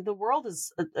summer, I mean, the world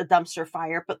is a dumpster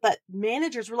fire, but that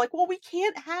managers were like, well, we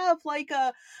can't have like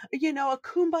a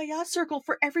kumbaya circle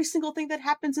for every single thing that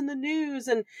happens in the news.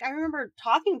 And I remember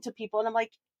talking to people and I'm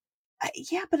like,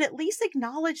 yeah, but at least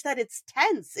acknowledge that it's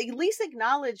tense. At least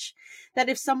acknowledge that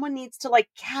if someone needs to like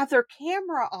have their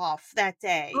camera off that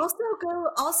day.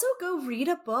 Also go read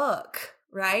a book,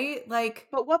 right? Like,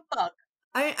 but what book?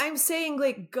 I'm saying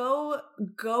like go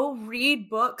read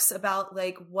books about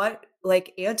like what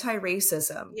like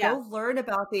anti-racism. Yeah. Go learn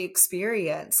about the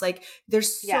experience. Like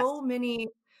there's Yes. so many,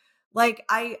 like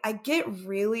I get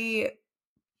really,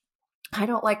 I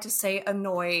don't like to say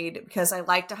annoyed because I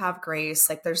like to have grace.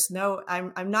 Like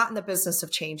I'm not in the business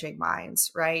of changing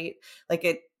minds, right?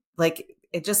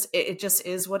 It just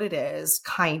is what it is,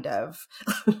 kind of.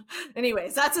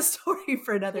 Anyways, that's a story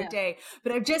for another day.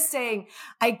 But I'm just saying,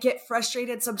 I get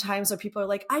frustrated sometimes when people are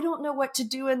like, I don't know what to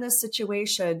do in this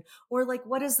situation, or like,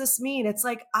 what does this mean? It's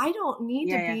like, I don't need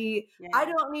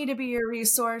to be your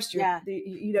resource.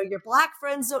 Your Black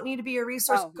friends don't need to be your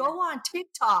resource. Go on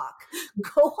TikTok,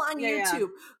 go on YouTube,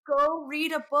 go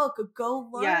read a book, go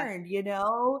learn,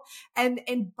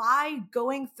 and by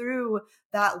going through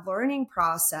that learning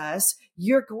process,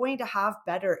 you're going to have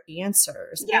better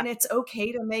answers. And it's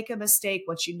okay to make a mistake.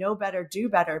 Once you know better, do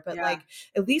better. But like,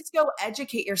 at least go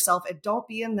educate yourself and don't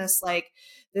be in this like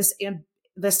this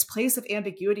this place of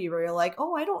ambiguity where you're like,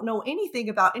 oh, I don't know anything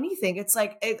about anything. It's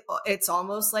like, it's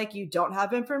almost like you don't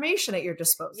have information at your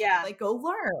disposal. Yeah. Like, go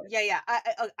learn. Yeah.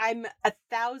 I'm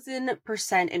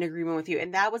 1,000% in agreement with you.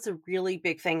 And that was a really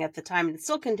big thing at the time. And it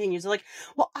still continues. Like,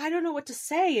 well, I don't know what to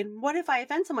say. And what if I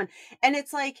offend someone? And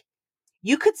it's like,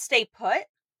 you could stay put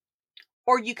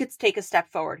or you could take a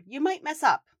step forward. You might mess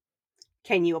up.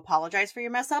 Can you apologize for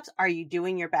your mess ups? Are you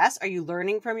doing your best? Are you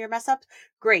learning from your mess ups?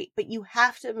 Great, but you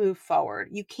have to move forward.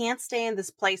 You can't stay in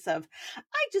this place of,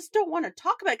 I just don't want to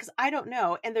talk about it because I don't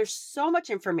know. And there's so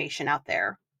much information out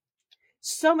there,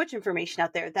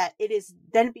 that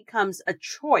it becomes a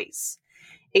choice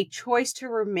to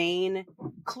remain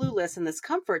clueless in this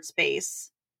comfort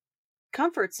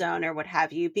zone or what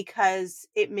have you, because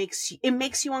it makes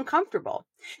you uncomfortable.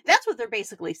 That's what they're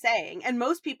basically saying. And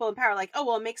most people in power are like, oh,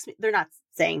 well, they're not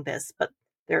saying this, but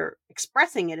they're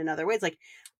expressing it in other ways. Like,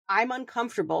 I'm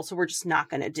uncomfortable, so we're just not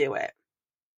going to do it.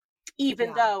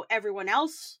 Even though everyone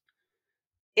else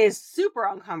is super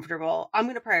uncomfortable, I'm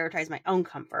going to prioritize my own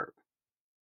comfort.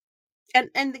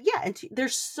 And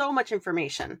there's so much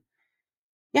information.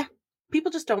 Yeah.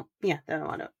 People just don't, they don't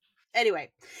want to. Anyway,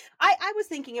 I was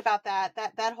thinking about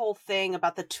that whole thing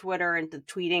about the Twitter and the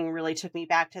tweeting really took me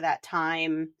back to that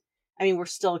time. I mean, we're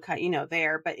still kind of,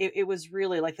 there, but it was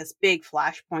really like this big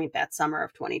flashpoint that summer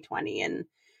of 2020, and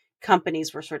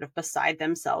companies were sort of beside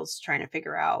themselves trying to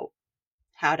figure out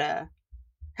how to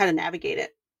navigate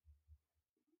it.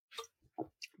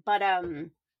 But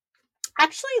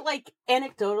actually, like,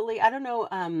 anecdotally, I don't know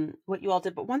what you all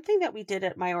did, but one thing that we did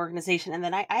at my organization, and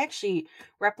then I actually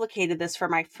replicated this for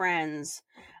my friends.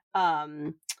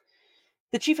 The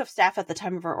chief of staff at the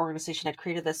time of our organization had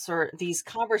created these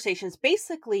conversations,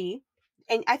 basically,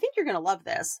 and I think you're going to love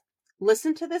this.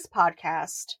 Listen to this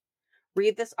podcast,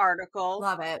 read this article.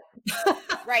 Love it.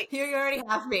 Right. Here you already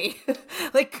have me.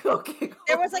 Like, okay.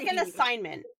 There was like an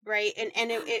assignment, right? And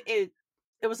it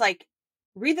was like,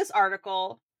 read this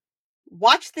article,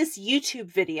 watch this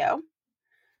YouTube video,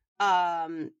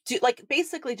 like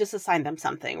basically just assign them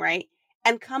something, right?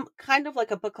 And come kind of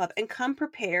like a book club and come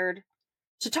prepared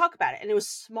to talk about it. And it was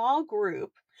small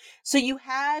group. So you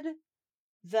had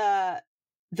the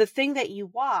thing that you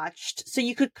watched, so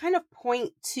you could kind of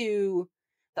point to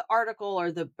the article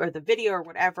or the video or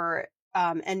whatever,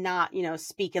 and not,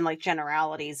 speak in like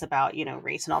generalities about,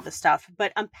 race and all this stuff,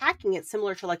 but unpacking it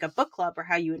similar to like a book club or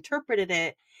how you interpreted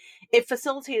it. It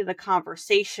facilitated a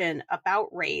conversation about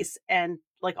race and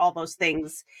like all those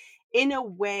things in a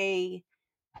way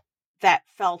that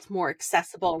felt more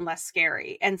accessible and less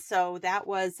scary. And so that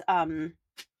was, I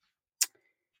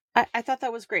thought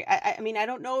that was great. I mean, I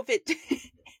don't know if it,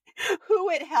 who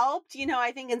it helped,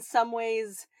 I think in some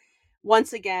ways,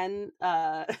 once again,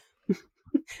 there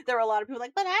were a lot of people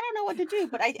like, but I don't know what to do.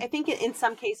 But I think in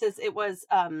some cases it was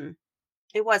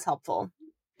helpful.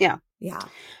 Yeah. Yeah.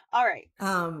 All right.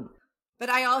 But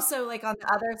I also, like, on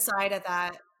the other side of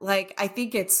that, like, I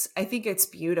think it's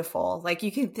beautiful. Like,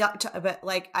 you can, but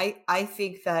like, I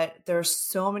think that there's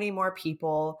so many more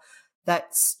people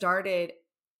that started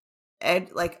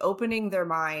like opening their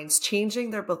minds, changing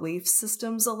their belief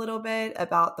systems a little bit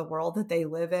about the world that they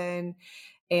live in.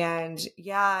 And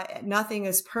nothing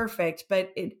is perfect,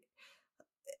 but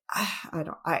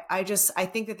I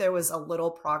think that there was a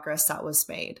little progress that was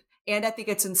made. And I think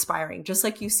it's inspiring. Just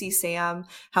like you see Sam,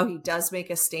 how he does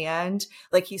make a stand,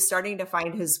 like he's starting to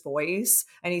find his voice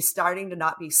and he's starting to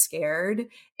not be scared.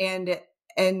 And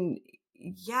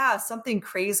something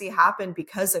crazy happened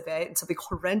because of it, and something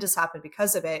horrendous happened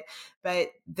because of it. But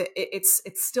it's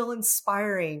still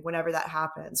inspiring whenever that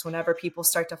happens, whenever people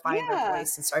start to find their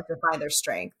voice and start to find their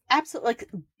strength. Absolutely. Like,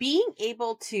 being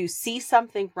able to see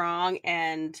something wrong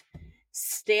and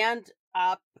stand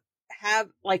up, have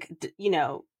like,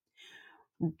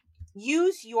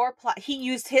 use your he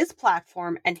used his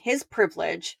platform and his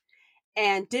privilege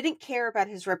and didn't care about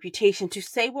his reputation to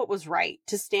say what was right,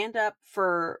 to stand up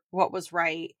for what was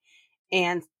right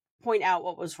and point out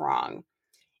what was wrong.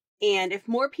 And if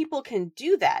more people can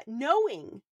do that,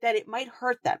 knowing that it might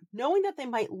hurt them, knowing that they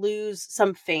might lose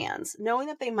some fans, knowing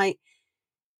that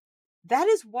that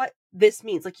is what this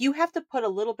means. Like, you have to put a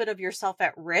little bit of yourself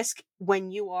at risk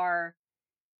when you are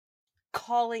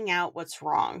calling out what's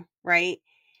wrong, right?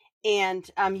 And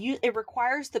it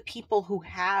requires the people who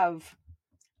have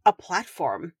a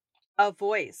platform, a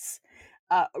voice,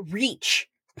 reach,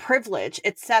 privilege,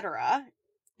 etc.,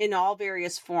 in all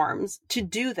various forms to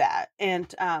do that.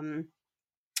 And and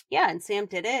Sam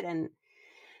did it.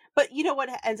 But what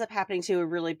ends up happening to a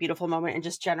really beautiful moment in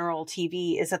just general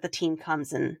TV is that the team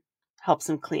comes and helps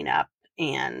him clean up.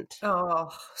 And Oh,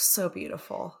 so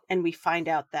beautiful. and we find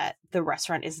out that the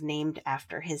restaurant is named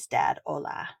after his dad,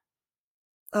 Ola.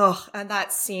 Oh, and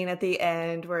that scene at the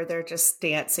end where they're just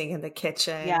dancing in the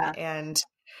kitchen, Yeah. and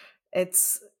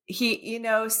it's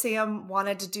Sam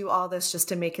wanted to do all this just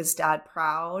to make his dad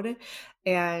proud,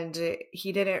 and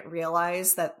he didn't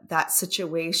realize that that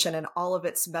situation and all of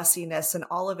its messiness and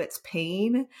all of its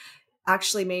pain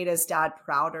actually made his dad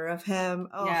prouder of him.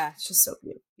 Oh, Yeah. it's just so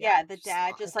beautiful. Yeah, Yeah, the just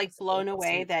dad just like it's a blown beautiful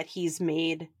away scene. that he's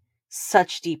made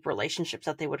such deep relationships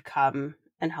that they would come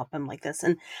and help him like this.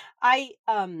 And I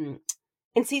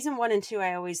in season 1 and 2,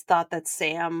 I always thought that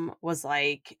Sam was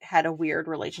like had a weird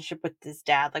relationship with his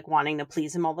dad, like wanting to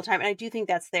please him all the time. And I do think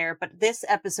that's there, but this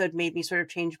episode made me sort of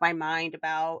change my mind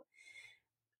about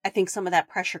I think some of that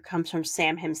pressure comes from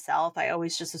Sam himself. I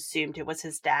always just assumed it was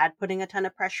his dad putting a ton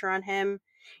of pressure on him.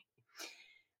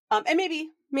 And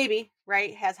maybe,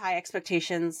 right, has high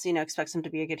expectations, expects him to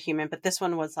be a good human. But this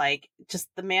one was like, just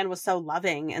the man was so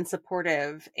loving and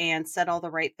supportive and said all the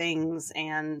right things.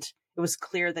 And it was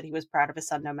clear that he was proud of his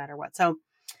son no matter what. So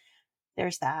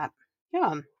there's that.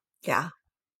 Yeah. Yeah.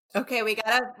 Okay, we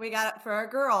gotta for our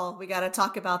girl, we gotta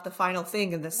talk about the final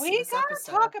thing in this We this gotta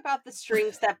episode. talk about the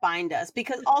strings that bind us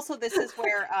because also this is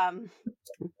where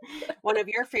one of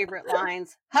your favorite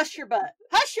lines, hush your butt,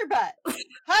 hush your butt,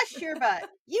 hush your butt,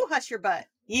 you hush your butt,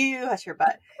 you hush your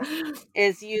butt,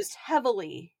 is used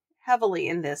heavily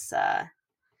in this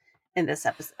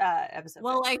episode.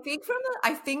 Well, I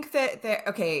think that there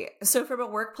okay, so from a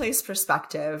workplace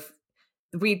perspective,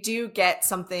 we do get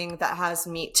something that has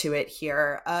meat to it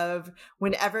here of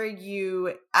whenever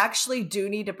you actually do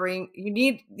need to you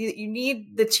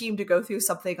need the team to go through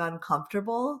something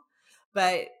uncomfortable,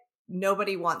 but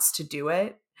nobody wants to do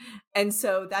it. And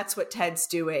so that's what Ted's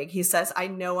doing. He says, I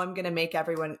know I'm going to make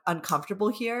everyone uncomfortable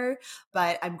here,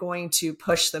 but I'm going to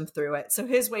push them through it. So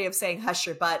his way of saying hush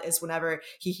your butt is whenever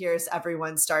he hears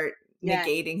everyone start Yeah,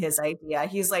 negating his idea.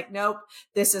 He's like, nope,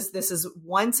 this is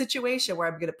one situation where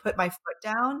I'm going to put my foot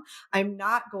down. I'm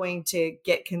not going to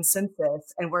get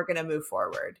consensus and we're going to move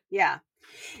forward. yeah.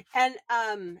 And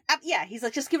yeah, he's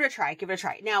like, just give it a try, give it a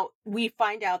try. Now we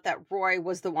find out that Roy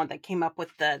was the one that came up with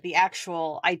the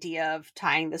actual idea of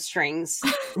tying the strings.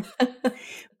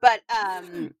 But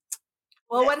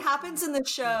Well, what happens in the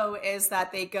show is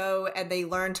that they go and they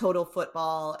learn total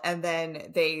football and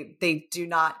then they do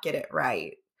not get it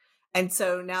right. And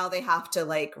so now they have to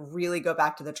like really go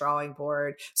back to the drawing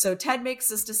board. So Ted makes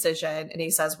this decision and he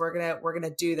says, we're going to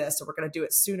do this, or we're going to do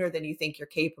it sooner than you think you're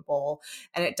capable.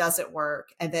 And it doesn't work.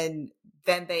 And then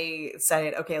they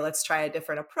said, okay, let's try a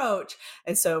different approach.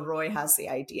 And so Roy has the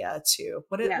idea too.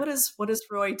 yeah, What does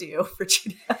Roy do,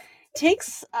 Virginia?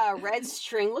 takes a red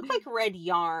string, look like red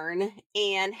yarn,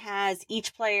 and has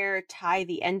each player tie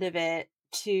the end of it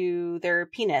to their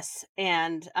penis.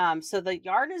 And so the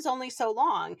yarn is only so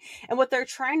long. And what they're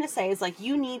trying to say is like,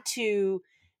 you need to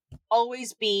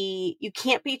you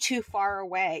can't be too far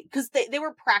away, because they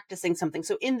were practicing something.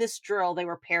 So in this drill, they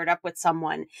were paired up with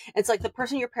someone. It's like the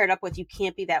person you're paired up with, you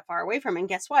can't be that far away from. And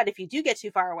guess what? If you do get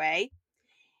too far away,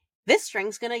 this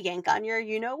string's going to yank on your,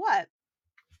 what.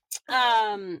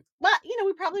 But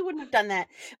we probably wouldn't have done that.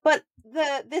 But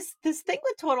this thing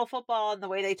with total football and the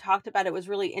way they talked about it was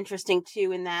really interesting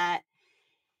too, in that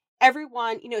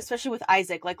everyone, especially with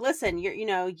Isaac, like, listen,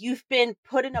 you've been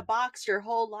put in a box your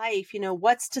whole life.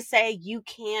 What's to say you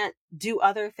can't do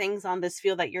other things on this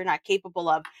field that you're not capable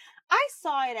of? I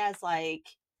saw it as like,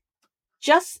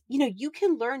 just, you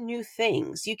can learn new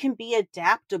things. You can be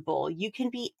adaptable. You can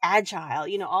be agile,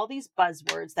 all these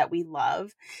buzzwords that we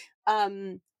love.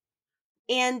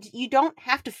 And you don't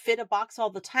have to fit a box all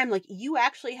the time. Like, you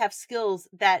actually have skills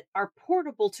that are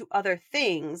portable to other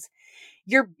things.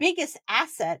 Your biggest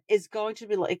asset is going to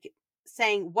be like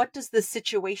saying, what does the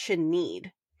situation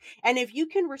need? And if you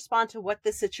can respond to what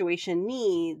the situation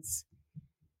needs,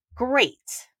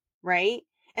 great, right?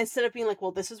 Instead of being like,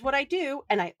 well, this is what I do,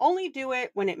 and I only do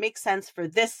it when it makes sense for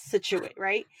this situation,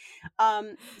 right?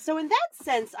 So in that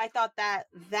sense, I thought that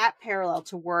parallel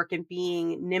to work and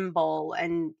being nimble,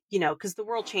 and because the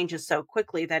world changes so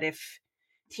quickly that if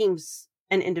teams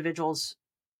and individuals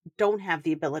don't have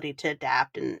the ability to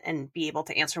adapt and be able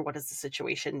to answer what does the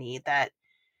situation need, that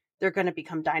they're going to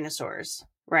become dinosaurs,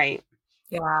 right?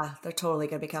 Yeah, they're totally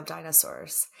going to become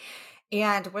dinosaurs.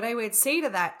 And what I would say to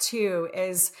that too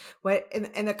is what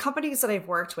in the companies that I've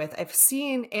worked with, I've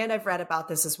seen and I've read about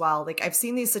this as well. Like I've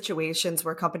seen these situations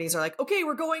where companies are like, okay,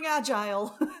 we're going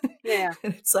agile. Yeah.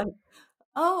 And it's like,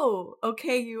 oh,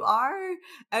 okay, you are?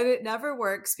 And it never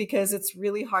works because it's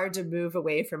really hard to move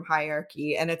away from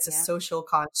hierarchy and it's a Yeah. social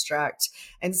construct.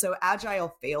 And so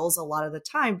agile fails a lot of the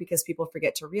time because people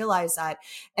forget to realize that.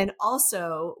 And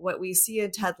also, what we see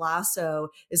in Ted Lasso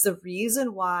is the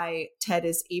reason why Ted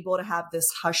is able to have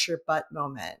this hush your butt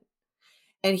moment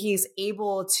and he's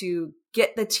able to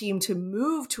get the team to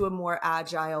move to a more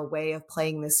agile way of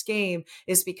playing this game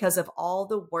is because of all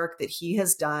the work that he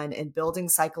has done in building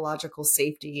psychological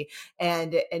safety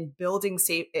and building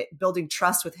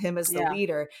trust with him as the Yeah.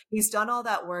 leader. He's done all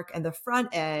that work in the front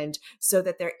end so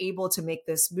that they're able to make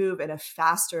this move in a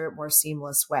faster, more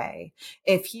seamless way.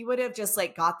 If he would have just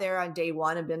like got there on day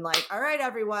one and been like, all right,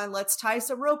 everyone, let's tie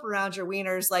some rope around your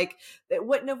wieners, like it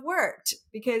wouldn't have worked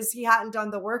because he hadn't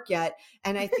done the work yet.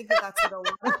 And I think that that's what a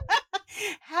lot of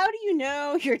How do you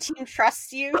know your team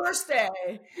trusts you? First day,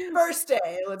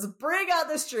 let's bring out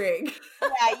the string.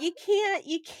 Yeah,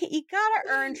 you gotta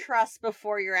earn trust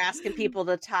before you're asking people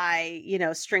to tie,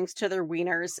 strings to their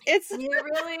wieners. You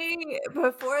really,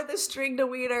 before the string to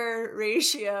wiener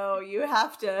ratio, you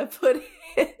have to put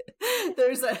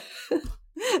there's an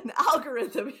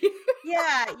algorithm here.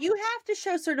 Yeah, you have to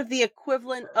show sort of the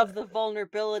equivalent of the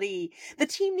vulnerability. The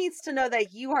team needs to know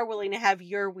that you are willing to have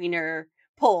your wiener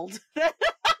pulled.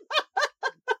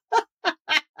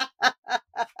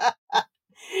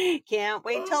 Can't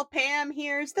wait till Pam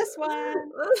hears this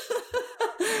one.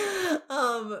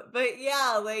 But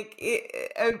yeah, like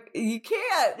you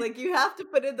can't, like you have to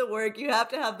put in the work, you have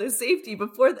to have the safety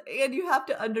and you have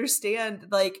to understand,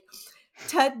 like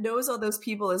Ted knows all those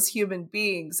people as human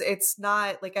beings. It's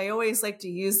not like I always like to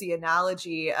use the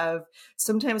analogy of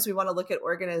sometimes we want to look at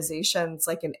organizations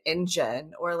like an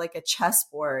engine or like a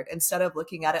chessboard instead of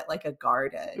looking at it like a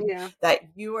garden. Yeah. That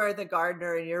you are the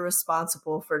gardener and you're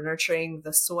responsible for nurturing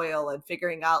the soil and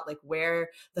figuring out like where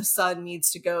the sun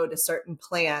needs to go to certain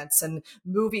plants and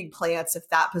moving plants if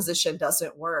that position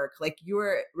doesn't work. Like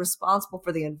you're responsible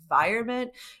for the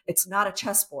environment. It's not a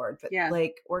chessboard, but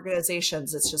like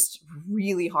organizations, it's just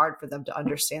really hard for them to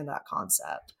understand that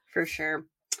concept. For sure.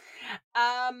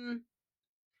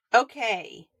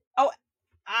 Okay. Oh,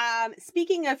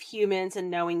 speaking of humans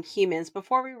and knowing humans,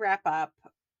 before we wrap up,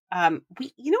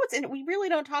 we really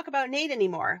don't talk about Nate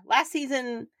anymore. Last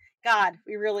season, God,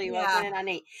 we really went in on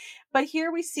Nate. But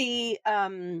here we see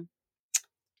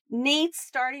Nate's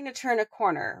starting to turn a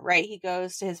corner, right? He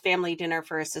goes to his family dinner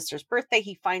for his sister's birthday.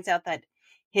 He finds out that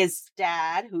his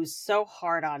dad, who's so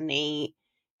hard on Nate,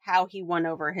 how he won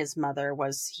over his mother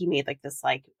was he made like this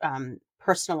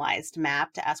personalized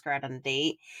map to ask her out on a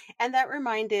date. And that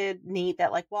reminded Nate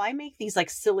that like, well, I make these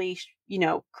like silly,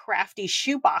 crafty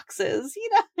shoe boxes,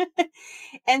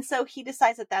 And so he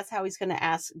decides that that's how he's going to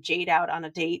ask Jade out on a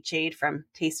date. Jade from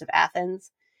Taste of Athens.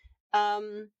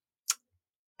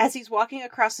 As he's walking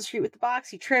across the street with the box,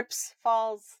 he trips,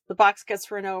 falls, the box gets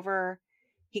run over.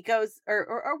 He goes,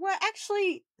 or what?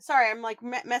 Actually, sorry, I'm like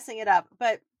messing it up,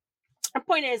 but the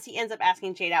point is, he ends up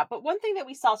asking Jade out. But one thing that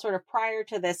we saw sort of prior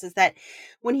to this is that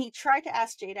when he tried to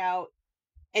ask Jade out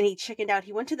and he chickened out,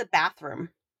 he went to the bathroom.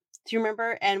 Do you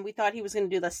remember? And we thought he was going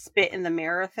to do the spit in the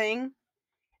mirror thing.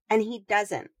 And he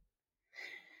doesn't.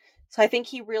 So I think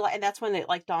he realized, and that's when it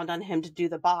like dawned on him to do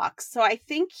the box. So I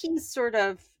think he's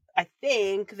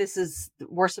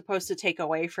we're supposed to take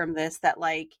away from this that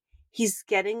like he's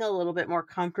getting a little bit more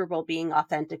comfortable being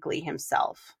authentically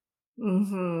himself.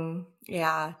 Mm-hmm.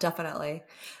 Yeah, definitely.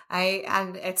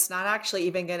 And it's not actually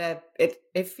even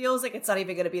it feels like it's not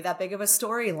even gonna be that big of a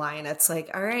storyline. It's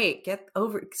like, all right,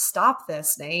 stop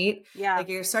this, Nate. Yeah. Like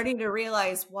you're starting to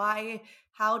realize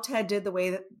how Ted did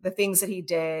the things that he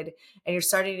did, and you're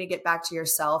starting to get back to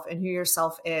yourself and who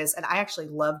yourself is. And I actually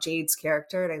love Jade's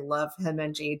character, and I love him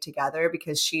and Jade together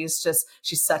because she's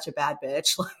such a bad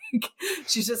bitch. Like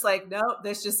she's just like, nope,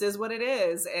 this just is what it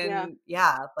is. And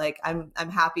like I'm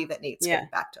happy that Nate's getting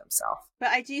back to himself. But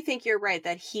I do think you're right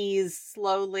that he's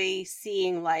slowly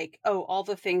seeing like, oh, all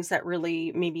the things that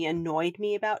really maybe annoyed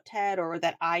me about Ted or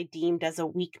that I deemed as a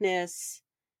weakness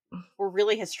were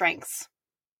really his strengths.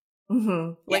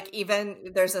 Mm-hmm. Like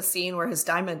even there's a scene where his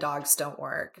diamond dogs don't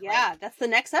work. Yeah, like, that's the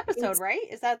next episode, right?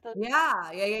 Is that the...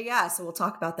 Yeah. So we'll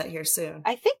talk about that here soon.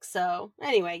 I think so.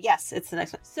 Anyway, yes, it's the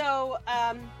next one. So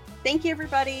thank you,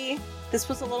 everybody. This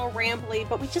was a little rambly,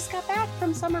 but we just got back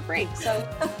from summer break. So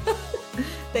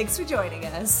thanks for joining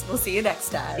us. We'll see you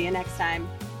next time. See you next time.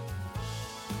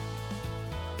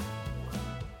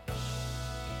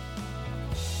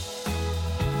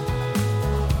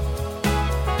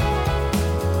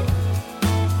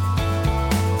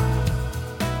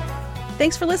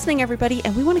 Thanks for listening, everybody,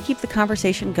 and we want to keep the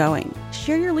conversation going.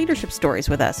 share your leadership stories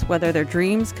with us, whether they're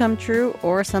dreams come true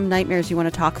or some nightmares you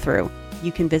want to talk through.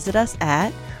 You can visit us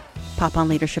at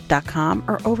poponleadership.com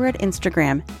or over at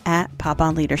Instagram at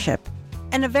poponleadership.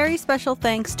 And a very special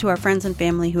thanks to our friends and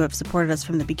family who have supported us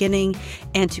from the beginning,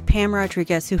 and to Pam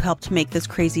Rodriguez, who helped make this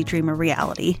crazy dream a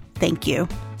reality. Thank you.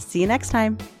 See you next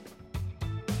time.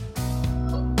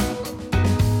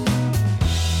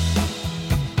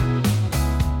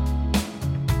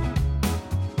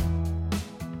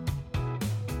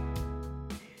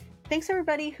 Thanks,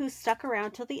 everybody who stuck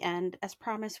around till the end. As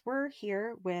promised, we're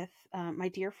here with my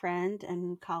dear friend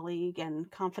and colleague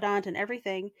and confidant and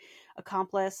everything,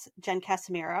 accomplice, Jen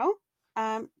Casimiro.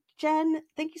 Jen,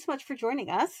 thank you so much for joining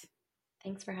us.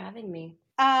 Thanks for having me.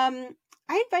 I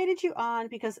invited you on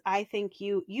because I think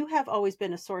you have always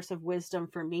been a source of wisdom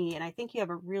for me, and I think you have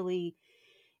a really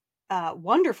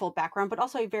wonderful background, but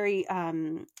also a very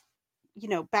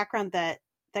background that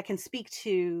can speak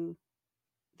to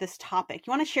this topic.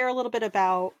 You want to share a little bit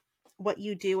about what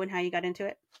you do and how you got into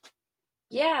it?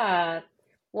 Yeah.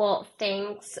 Well,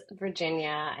 thanks, Virginia.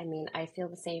 I mean, I feel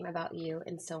the same about you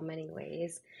in so many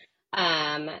ways. So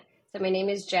my name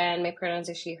is Jen. My pronouns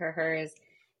are she, her, hers.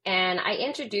 And I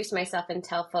introduce myself and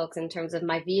tell folks in terms of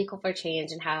my vehicle for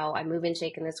change and how I move and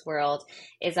shake in this world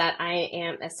is that I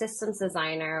am a systems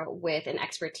designer with an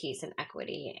expertise in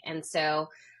equity. And so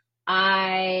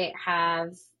I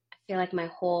feel like my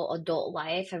whole adult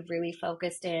life have really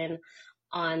focused in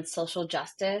on social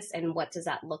justice and what does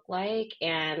that look like.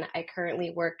 And I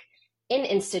currently work in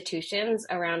institutions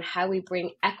around how we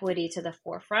bring equity to the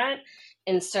forefront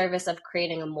in service of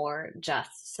creating a more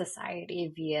just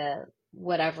society via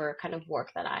whatever kind of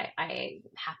work that I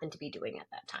happen to be doing at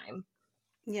that time.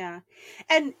 Yeah.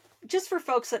 And just for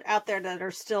folks out there that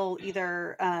are still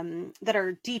either that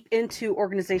are deep into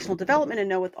organizational development and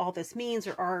know what all this means,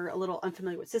 or are a little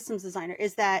unfamiliar with systems designer,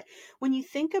 is that when you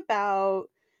think about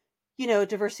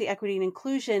diversity, equity, and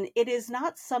inclusion, it is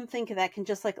not something that can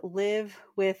just like live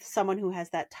with someone who has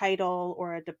that title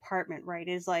or a department, right?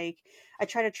 It is like, I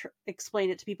try to explain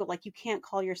it to people, like, you can't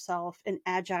call yourself an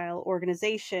agile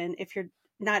organization if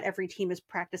not every team is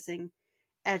practicing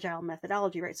agile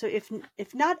methodology, right? So if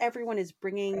not everyone is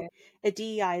bringing a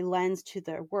DEI lens to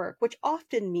their work, which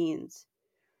often means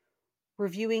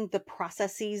reviewing the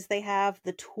processes they have,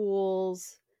 the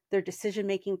tools, their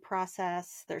decision-making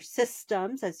process, their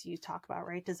systems, as you talk about,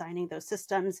 right? Designing those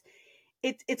systems.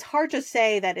 It's hard to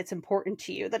say that it's important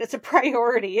to you, that it's a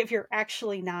priority, if you're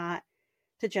actually not,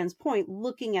 to Jen's point,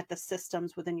 looking at the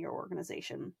systems within your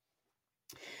organization.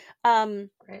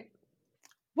 Right.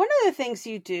 One of the things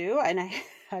you do, and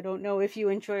I don't know if you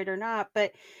enjoy it or not,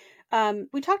 but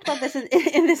we talked about this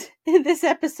in this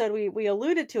episode. We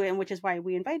alluded to it, and which is why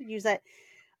we invited you. Is that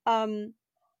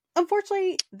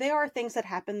unfortunately there are things that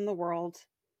happen in the world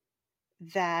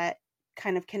that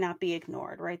kind of cannot be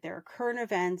ignored, right? There are current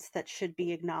events that should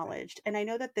be acknowledged, and I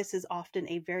know that this is often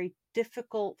a very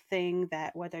difficult thing.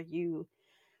 That whether you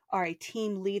are a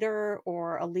team leader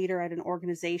or a leader at an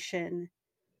organization,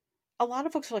 a lot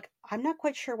of folks are like, I'm not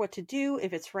quite sure what to do,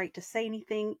 if it's right to say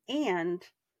anything, and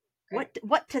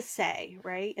what to say,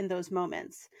 right, in those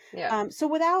moments. Yeah. So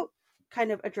without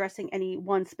kind of addressing any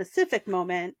one specific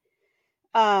moment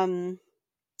in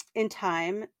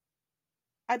time,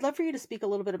 I'd love for you to speak a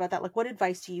little bit about that. Like, what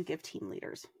advice do you give team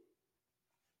leaders?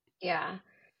 Yeah.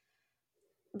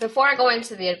 Before I go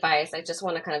into the advice, I just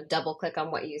want to kind of double click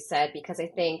on what you said, because I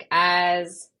think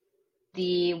as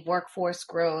the workforce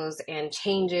grows and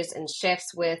changes and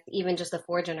shifts with even just the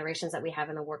 4 generations that we have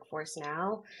in the workforce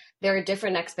now, there are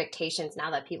different expectations now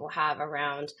that people have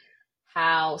around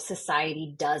how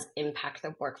society does impact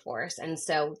the workforce. And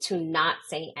so to not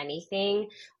say anything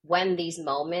when these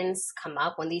moments come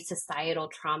up, when these societal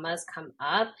traumas come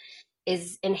up,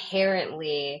 is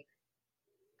inherently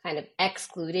kind of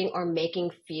excluding or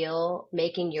making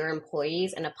your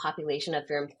employees and a population of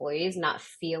your employees not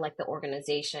feel like the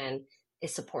organization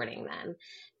is supporting them.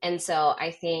 And so I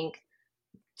think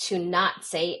to not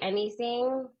say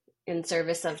anything in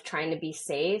service of trying to be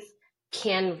safe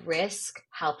can risk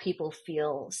how people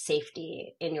feel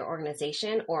safety in your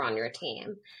organization or on your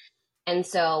team. And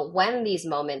so when these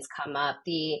moments come up,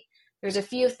 there's a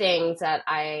few things that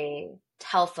I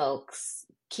tell folks: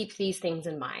 keep these things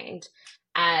in mind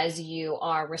as you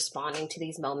are responding to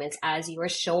these moments, as you are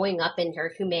showing up in your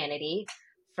humanity,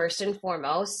 first and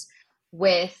foremost,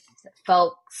 with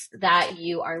folks that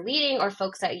you are leading or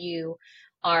folks that you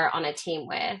are on a team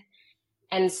with.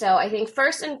 And so I think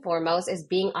first and foremost is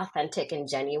being authentic and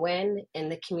genuine in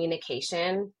the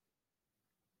communication.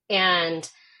 And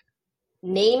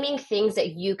naming things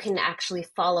that you can actually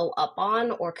follow up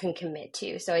on or can commit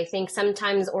to. So I think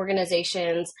sometimes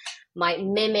organizations might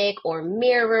mimic or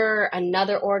mirror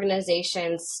another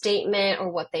organization's statement or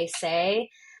what they say,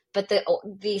 but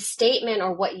the statement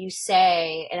or what you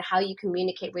say and how you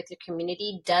communicate with your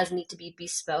community does need to be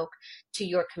bespoke to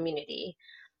your community.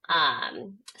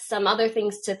 Some other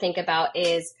things to think about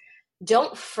is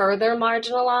don't further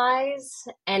marginalize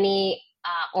any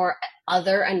or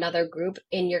another group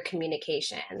in your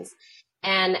communications.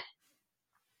 And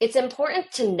it's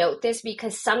important to note this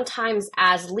because sometimes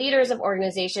as leaders of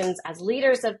organizations, as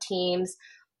leaders of teams,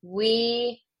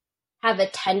 we have a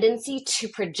tendency to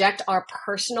project our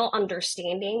personal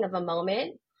understanding of a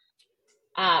moment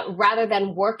rather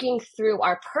than working through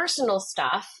our personal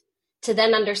stuff to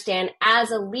then understand as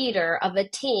a leader of a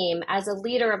team, as a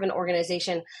leader of an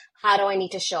organization, how do I need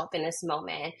to show up in this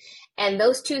moment? And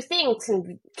those two things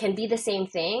can be the same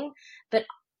thing, but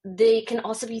they can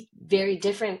also be very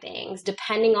different things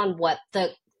depending on what the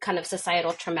kind of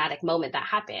societal traumatic moment that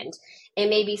happened. It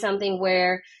may be something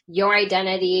where your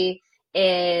identity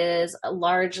is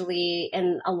largely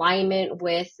in alignment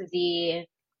with the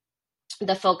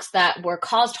folks that were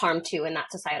caused harm to in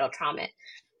that societal trauma.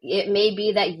 It may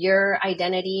be that your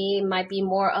identity might be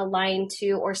more aligned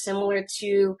to or similar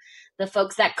to the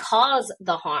folks that cause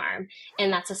the harm in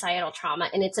that societal trauma.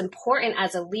 And it's important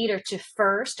as a leader to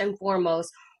first and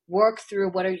foremost work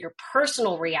through what are your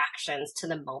personal reactions to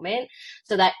the moment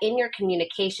so that in your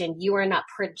communication, you are not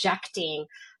projecting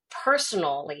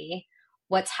personally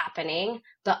what's happening,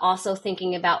 but also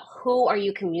thinking about who are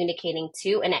you communicating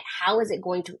to and how is it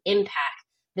going to impact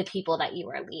the people that you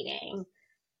are leading.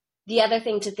 The other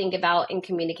thing to think about in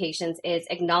communications is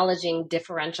acknowledging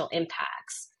differential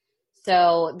impacts.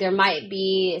 So there might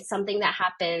be something that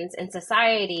happens in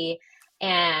society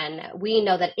and we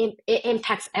know that it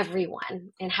impacts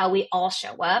everyone and how we all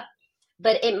show up,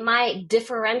 but it might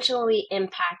differentially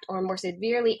impact or more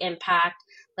severely impact,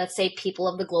 let's say, people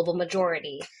of the global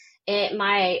majority. It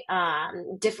might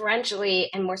differentially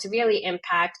and more severely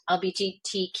impact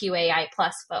LGBTQAI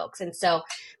plus folks. And so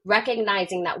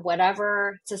recognizing that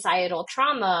whatever societal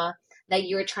trauma that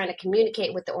you're trying to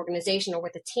communicate with the organization or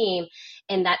with the team,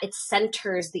 and that it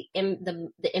centers the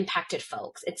impacted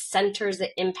folks, it centers the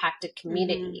impacted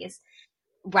communities,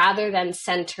 rather than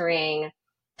centering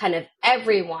kind of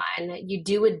everyone, you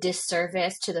do a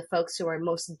disservice to the folks who are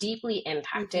most deeply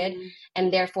impacted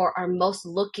and therefore are most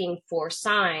looking for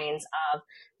signs of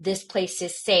this place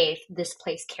is safe, this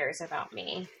place cares about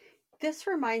me. This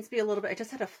reminds me a little bit, I just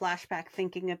had a flashback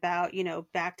thinking about,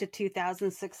 back to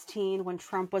 2016 when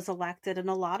Trump was elected, and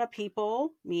a lot of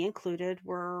people, me included,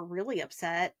 were really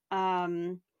upset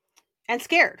and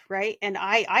scared, right? And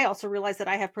I also realized that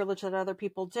I have privilege that other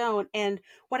people don't. And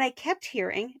what I kept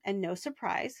hearing, and no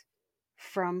surprise,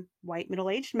 from white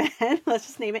middle-aged men, let's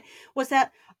just name it, was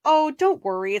that, oh, don't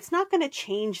worry, it's not going to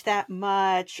change that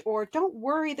much, or don't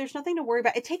worry, there's nothing to worry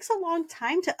about. It takes a long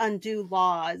time to undo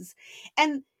laws.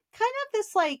 And kind of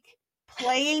this like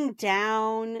playing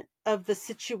down of the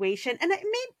situation. And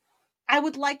I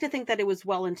would like to think that it was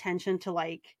well-intentioned to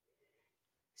like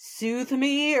soothe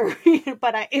me, or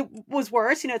but it was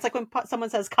worse. It's like when someone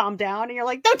says calm down and you're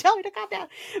like, don't tell me to calm down.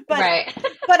 But right.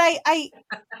 But I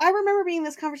remember being in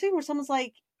this conversation where someone's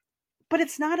like, but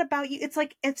it's not about you. It's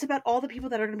like, it's about all the people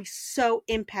that are going to be so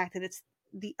impacted. It's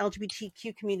the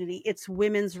LGBTQ community. It's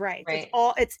women's rights. Right.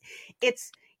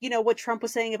 It's what Trump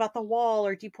was saying about the wall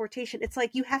or deportation. It's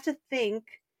like, you have to think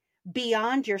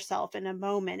beyond yourself in a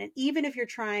moment. And even if you're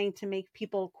trying to make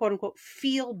people, quote unquote,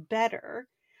 feel better,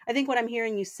 I think what I'm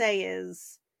hearing you say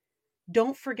is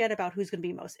don't forget about who's going to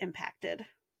be most impacted.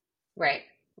 Right.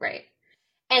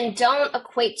 And don't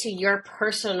equate to your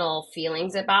personal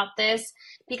feelings about this,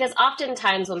 because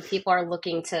oftentimes when people are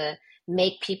looking to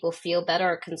make people feel better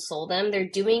or console them, they're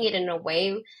doing it in a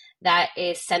way that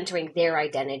is centering their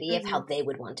identity of how they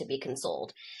would want to be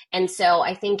consoled. And so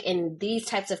I think in these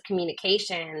types of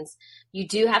communications, you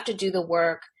do have to do the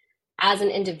work as an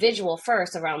individual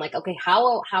first around like, okay,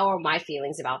 how are my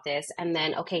feelings about this? And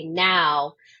then, okay,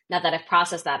 now that I've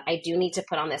processed that, I do need to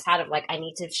put on this hat of like, I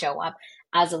need to show up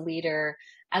as a leader,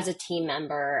 as a team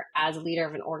member, as a leader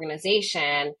of an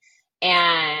organization.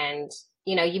 And,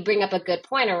 you bring up a good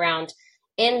point around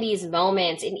in these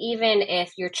moments. And even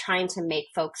if you're trying to make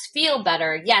folks feel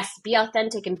better, yes, be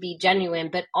authentic and be genuine,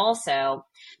 but also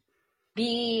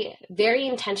be very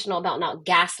intentional about not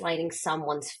gaslighting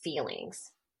someone's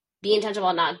feelings. Be intentional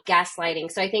about not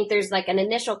gaslighting. So I think there's like an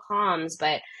initial comms,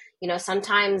 but,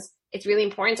 sometimes it's really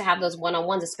important to have those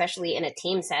one-on-ones, especially in a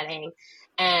team setting.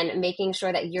 and making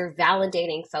sure that you're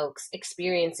validating folks'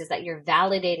 experiences, that you're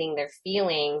validating their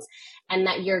feelings, and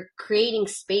that you're creating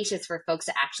spaces for folks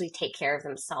to actually take care of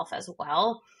themselves as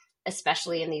well,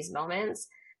 especially in these moments.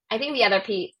 I think the other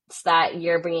piece that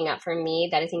you're bringing up for me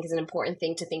that I think is an important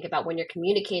thing to think about when you're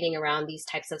communicating around these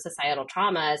types of societal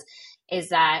traumas is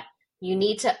that you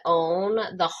need to own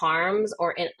the harms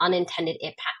or unintended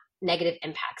negative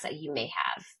impacts that you may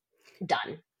have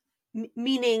done.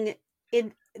 Meaning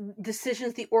in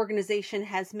decisions the organization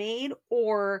has made,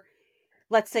 or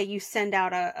let's say you send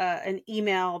out an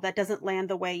email that doesn't land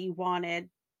the way you wanted,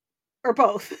 or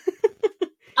both.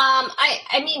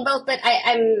 I mean both, but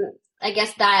I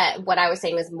guess that what I was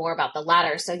saying was more about the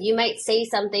latter. So you might say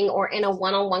something, or in a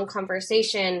one-on-one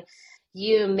conversation,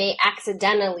 you may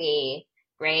accidentally,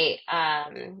 right,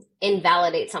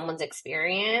 invalidate someone's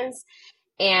experience.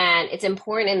 And it's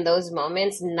important in those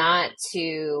moments not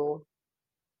to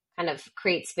kind of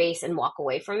create space and walk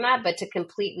away from that, but to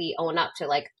completely own up to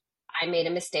like, I made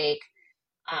a mistake.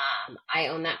 I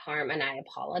own that harm and I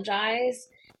apologize.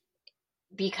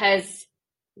 Because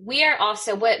we are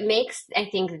also, what makes, I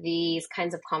think, these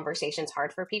kinds of conversations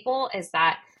hard for people is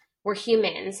that we're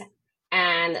humans,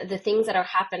 and the things that are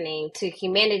happening to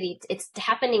humanity, it's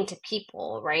happening to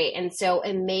people, right? And so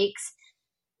it makes,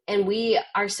 and we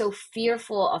are so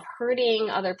fearful of hurting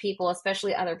other people,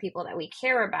 especially other people that we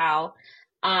care about,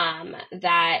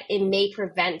 that it may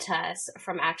prevent us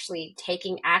from actually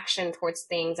taking action towards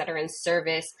things that are in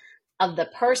service of the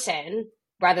person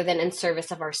rather than in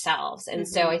service of ourselves. And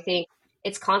so I think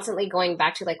it's constantly going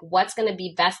back to like, what's going to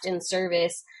be best in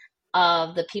service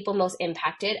of the people most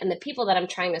impacted and the people that I'm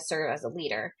trying to serve as a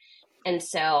leader. And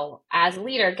so as a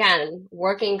leader, again,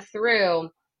 working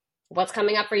through what's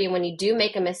coming up for you when you do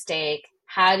make a mistake,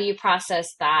 how do you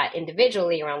process that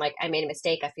individually around like, I made a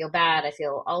mistake, I feel bad, I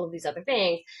feel all of these other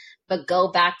things, but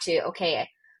go back to, okay,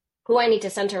 who I need to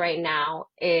center right now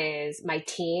is my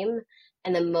team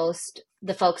and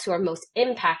the folks who are most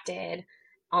impacted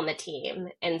on the team.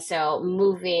 And so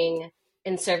moving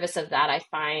in service of that, I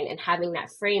find, and having that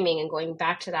framing and going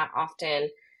back to that often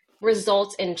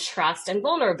results in trust and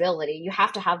vulnerability. You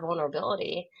have to have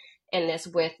vulnerability in this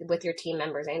with your team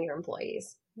members and your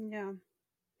employees. Yeah.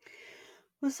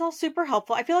 This is all super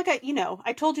helpful. I feel like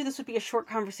I told you this would be a short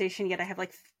conversation, yet I have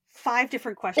like 5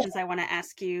 different questions I want to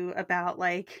ask you about,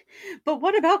 like, but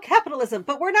what about capitalism?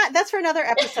 But that's for another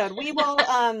episode. We will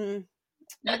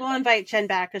invite Jen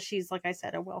back because she's, like I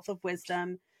said, a wealth of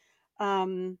wisdom.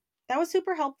 That was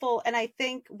super helpful. And I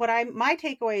think my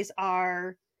takeaways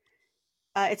are,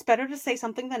 it's better to say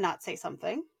something than not say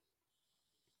something.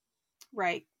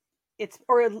 Right.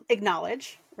 Or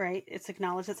acknowledge, right? It's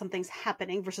acknowledge that something's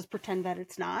happening versus pretend that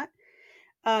it's not.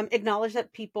 Acknowledge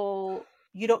that people,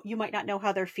 you might not know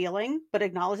how they're feeling, but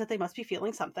acknowledge that they must be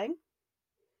feeling something.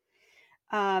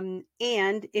 And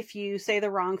if you say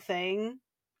the wrong thing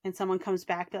and someone comes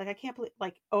back, be like, I can't believe,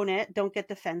 like, own it. Don't get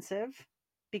defensive.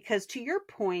 Because to your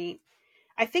point,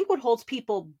 I think what holds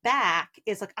people back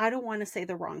is like, I don't want to say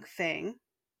the wrong thing.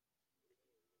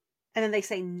 And then they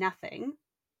say nothing.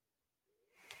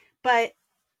 But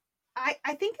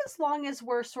I think as long as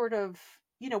we're sort of,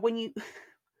 when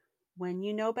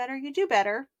you know better, you do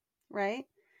better, right?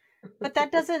 But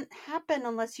that doesn't happen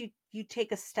unless you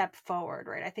take a step forward,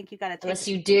 right? I think you got to take unless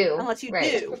you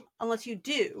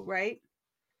do, right?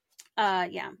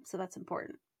 Yeah, so that's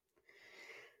important.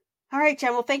 All right,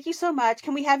 Jen. Well, thank you so much.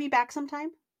 Can we have you back sometime?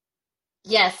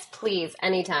 Yes, please,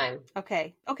 anytime.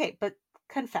 Okay, but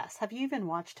confess, have you even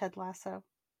watched Ted Lasso?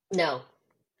 No.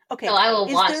 Okay. So I will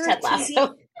watch Ted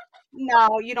Lasso.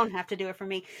 No, you don't have to do it for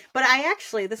me. But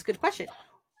this is a good question.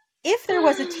 If there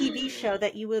was a TV show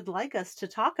that you would like us to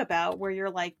talk about where you're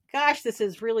like, gosh, this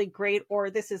is really great, or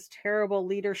this is terrible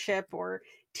leadership or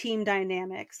team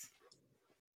dynamics.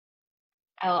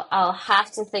 I'll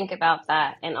have to think about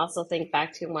that and also think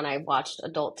back to when I watched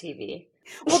adult TV.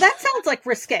 Well, that sounds like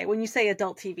risque when you say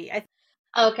adult TV.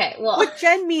 Okay, well, what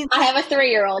Jen means, I have a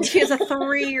 3-year-old. She has a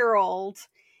 3-year-old.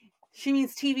 She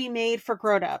means TV made for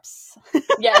grown-ups.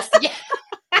 Yes. Yeah.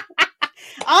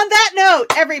 On that note,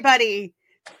 everybody,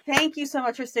 thank you so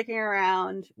much for sticking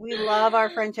around. We love our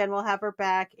friend Jen. We'll have her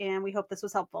back, and we hope this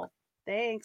was helpful. Thanks.